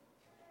treasure?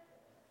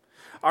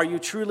 Are you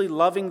truly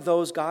loving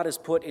those God has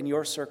put in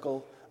your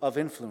circle of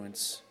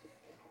influence?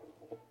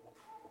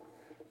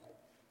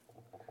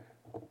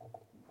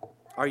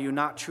 Are you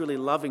not truly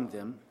loving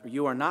them, or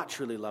you are not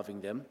truly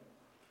loving them,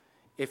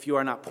 if you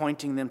are not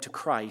pointing them to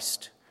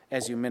Christ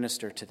as you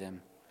minister to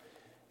them?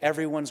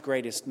 Everyone's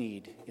greatest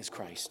need is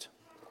Christ.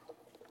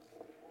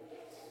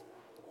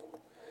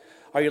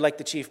 Are you like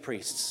the chief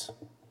priests,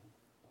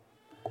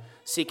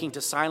 seeking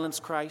to silence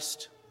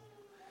Christ,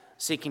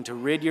 seeking to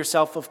rid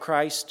yourself of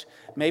Christ?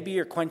 Maybe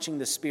you're quenching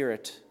the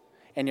Spirit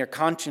and your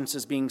conscience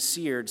is being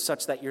seared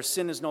such that your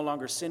sin is no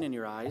longer sin in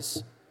your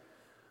eyes,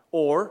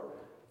 or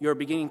you're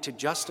beginning to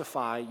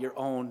justify your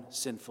own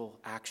sinful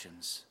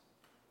actions.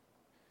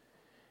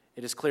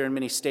 It is clear in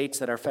many states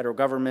that our federal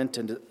government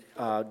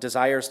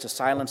desires to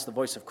silence the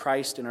voice of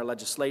Christ in our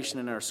legislation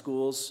and our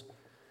schools.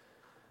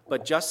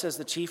 But just as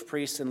the chief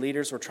priests and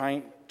leaders were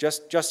trying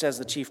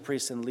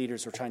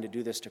to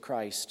do this to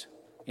Christ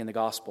in the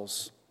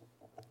Gospels,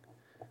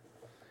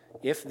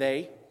 if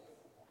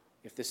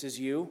this is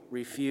you,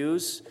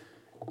 refuse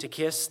to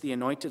kiss the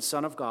anointed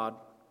Son of God,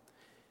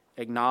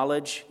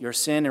 acknowledge your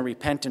sin and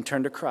repent and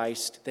turn to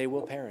Christ, they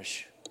will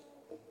perish.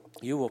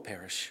 You will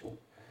perish.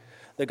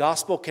 The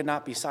gospel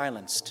cannot be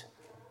silenced.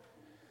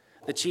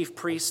 The chief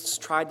priests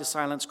tried to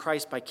silence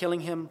Christ by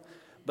killing him,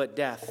 but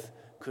death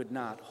could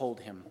not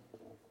hold him.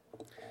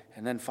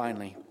 And then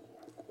finally,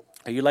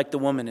 are you like the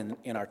woman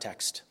in our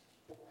text,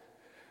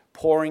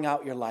 pouring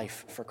out your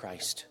life for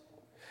Christ,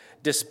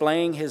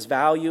 displaying his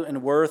value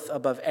and worth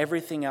above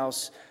everything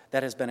else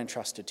that has been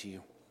entrusted to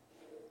you?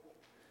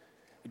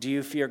 Do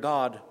you fear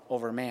God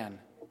over man?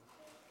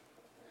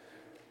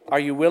 Are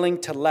you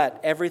willing to let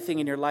everything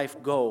in your life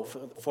go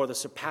for the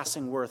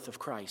surpassing worth of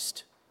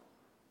Christ?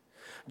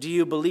 Do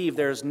you believe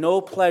there is no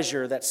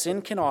pleasure that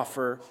sin can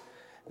offer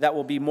that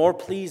will be more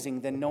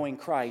pleasing than knowing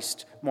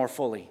Christ more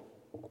fully?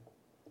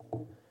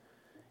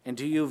 And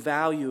do you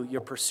value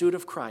your pursuit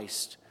of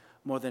Christ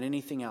more than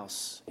anything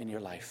else in your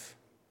life?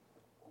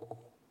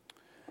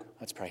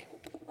 Let's pray.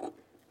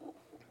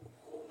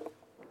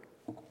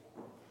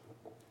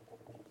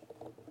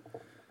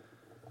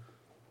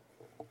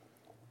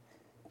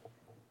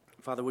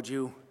 Father, would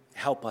you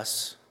help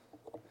us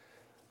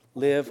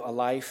live a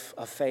life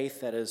of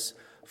faith that is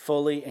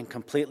fully and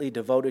completely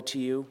devoted to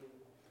you,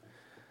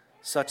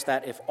 such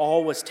that if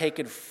all was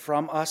taken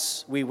from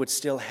us, we would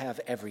still have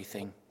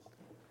everything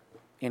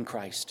in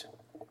Christ.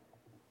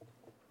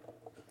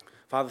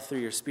 Father, through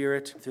your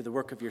Spirit, through the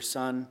work of your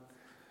Son,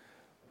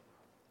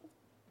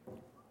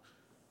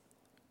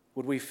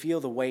 would we feel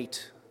the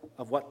weight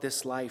of what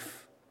this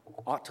life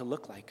ought to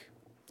look like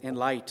in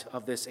light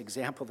of this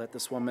example that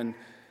this woman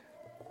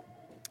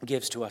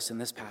gives to us in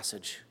this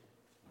passage.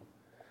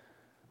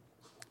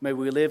 May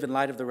we live in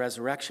light of the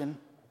resurrection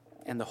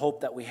and the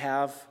hope that we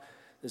have,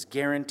 this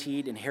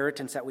guaranteed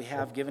inheritance that we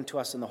have given to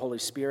us in the Holy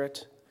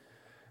Spirit.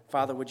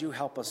 Father, would you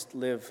help us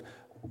live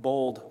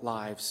bold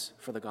lives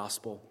for the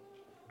gospel,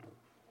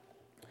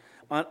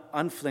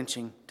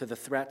 unflinching to the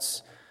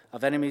threats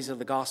of enemies of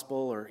the gospel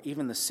or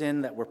even the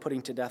sin that we're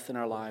putting to death in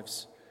our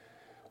lives.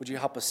 Would you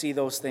help us see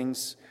those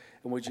things,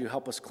 and would you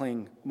help us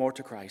cling more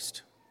to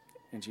Christ?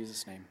 In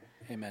Jesus' name,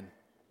 amen.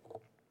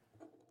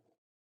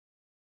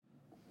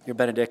 Your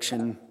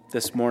benediction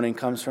this morning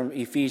comes from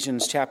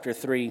Ephesians chapter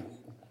 3,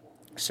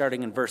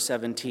 starting in verse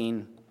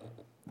 17.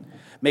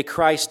 May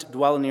Christ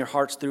dwell in your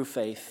hearts through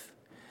faith,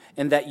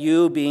 and that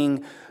you,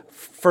 being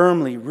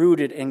firmly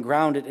rooted and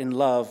grounded in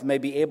love, may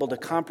be able to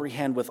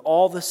comprehend with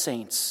all the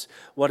saints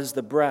what is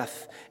the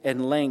breadth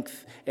and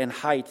length and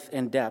height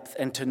and depth,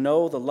 and to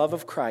know the love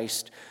of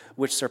Christ,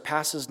 which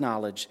surpasses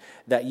knowledge,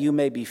 that you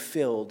may be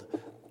filled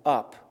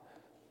up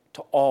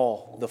to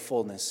all the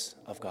fullness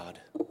of God.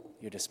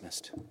 You're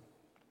dismissed.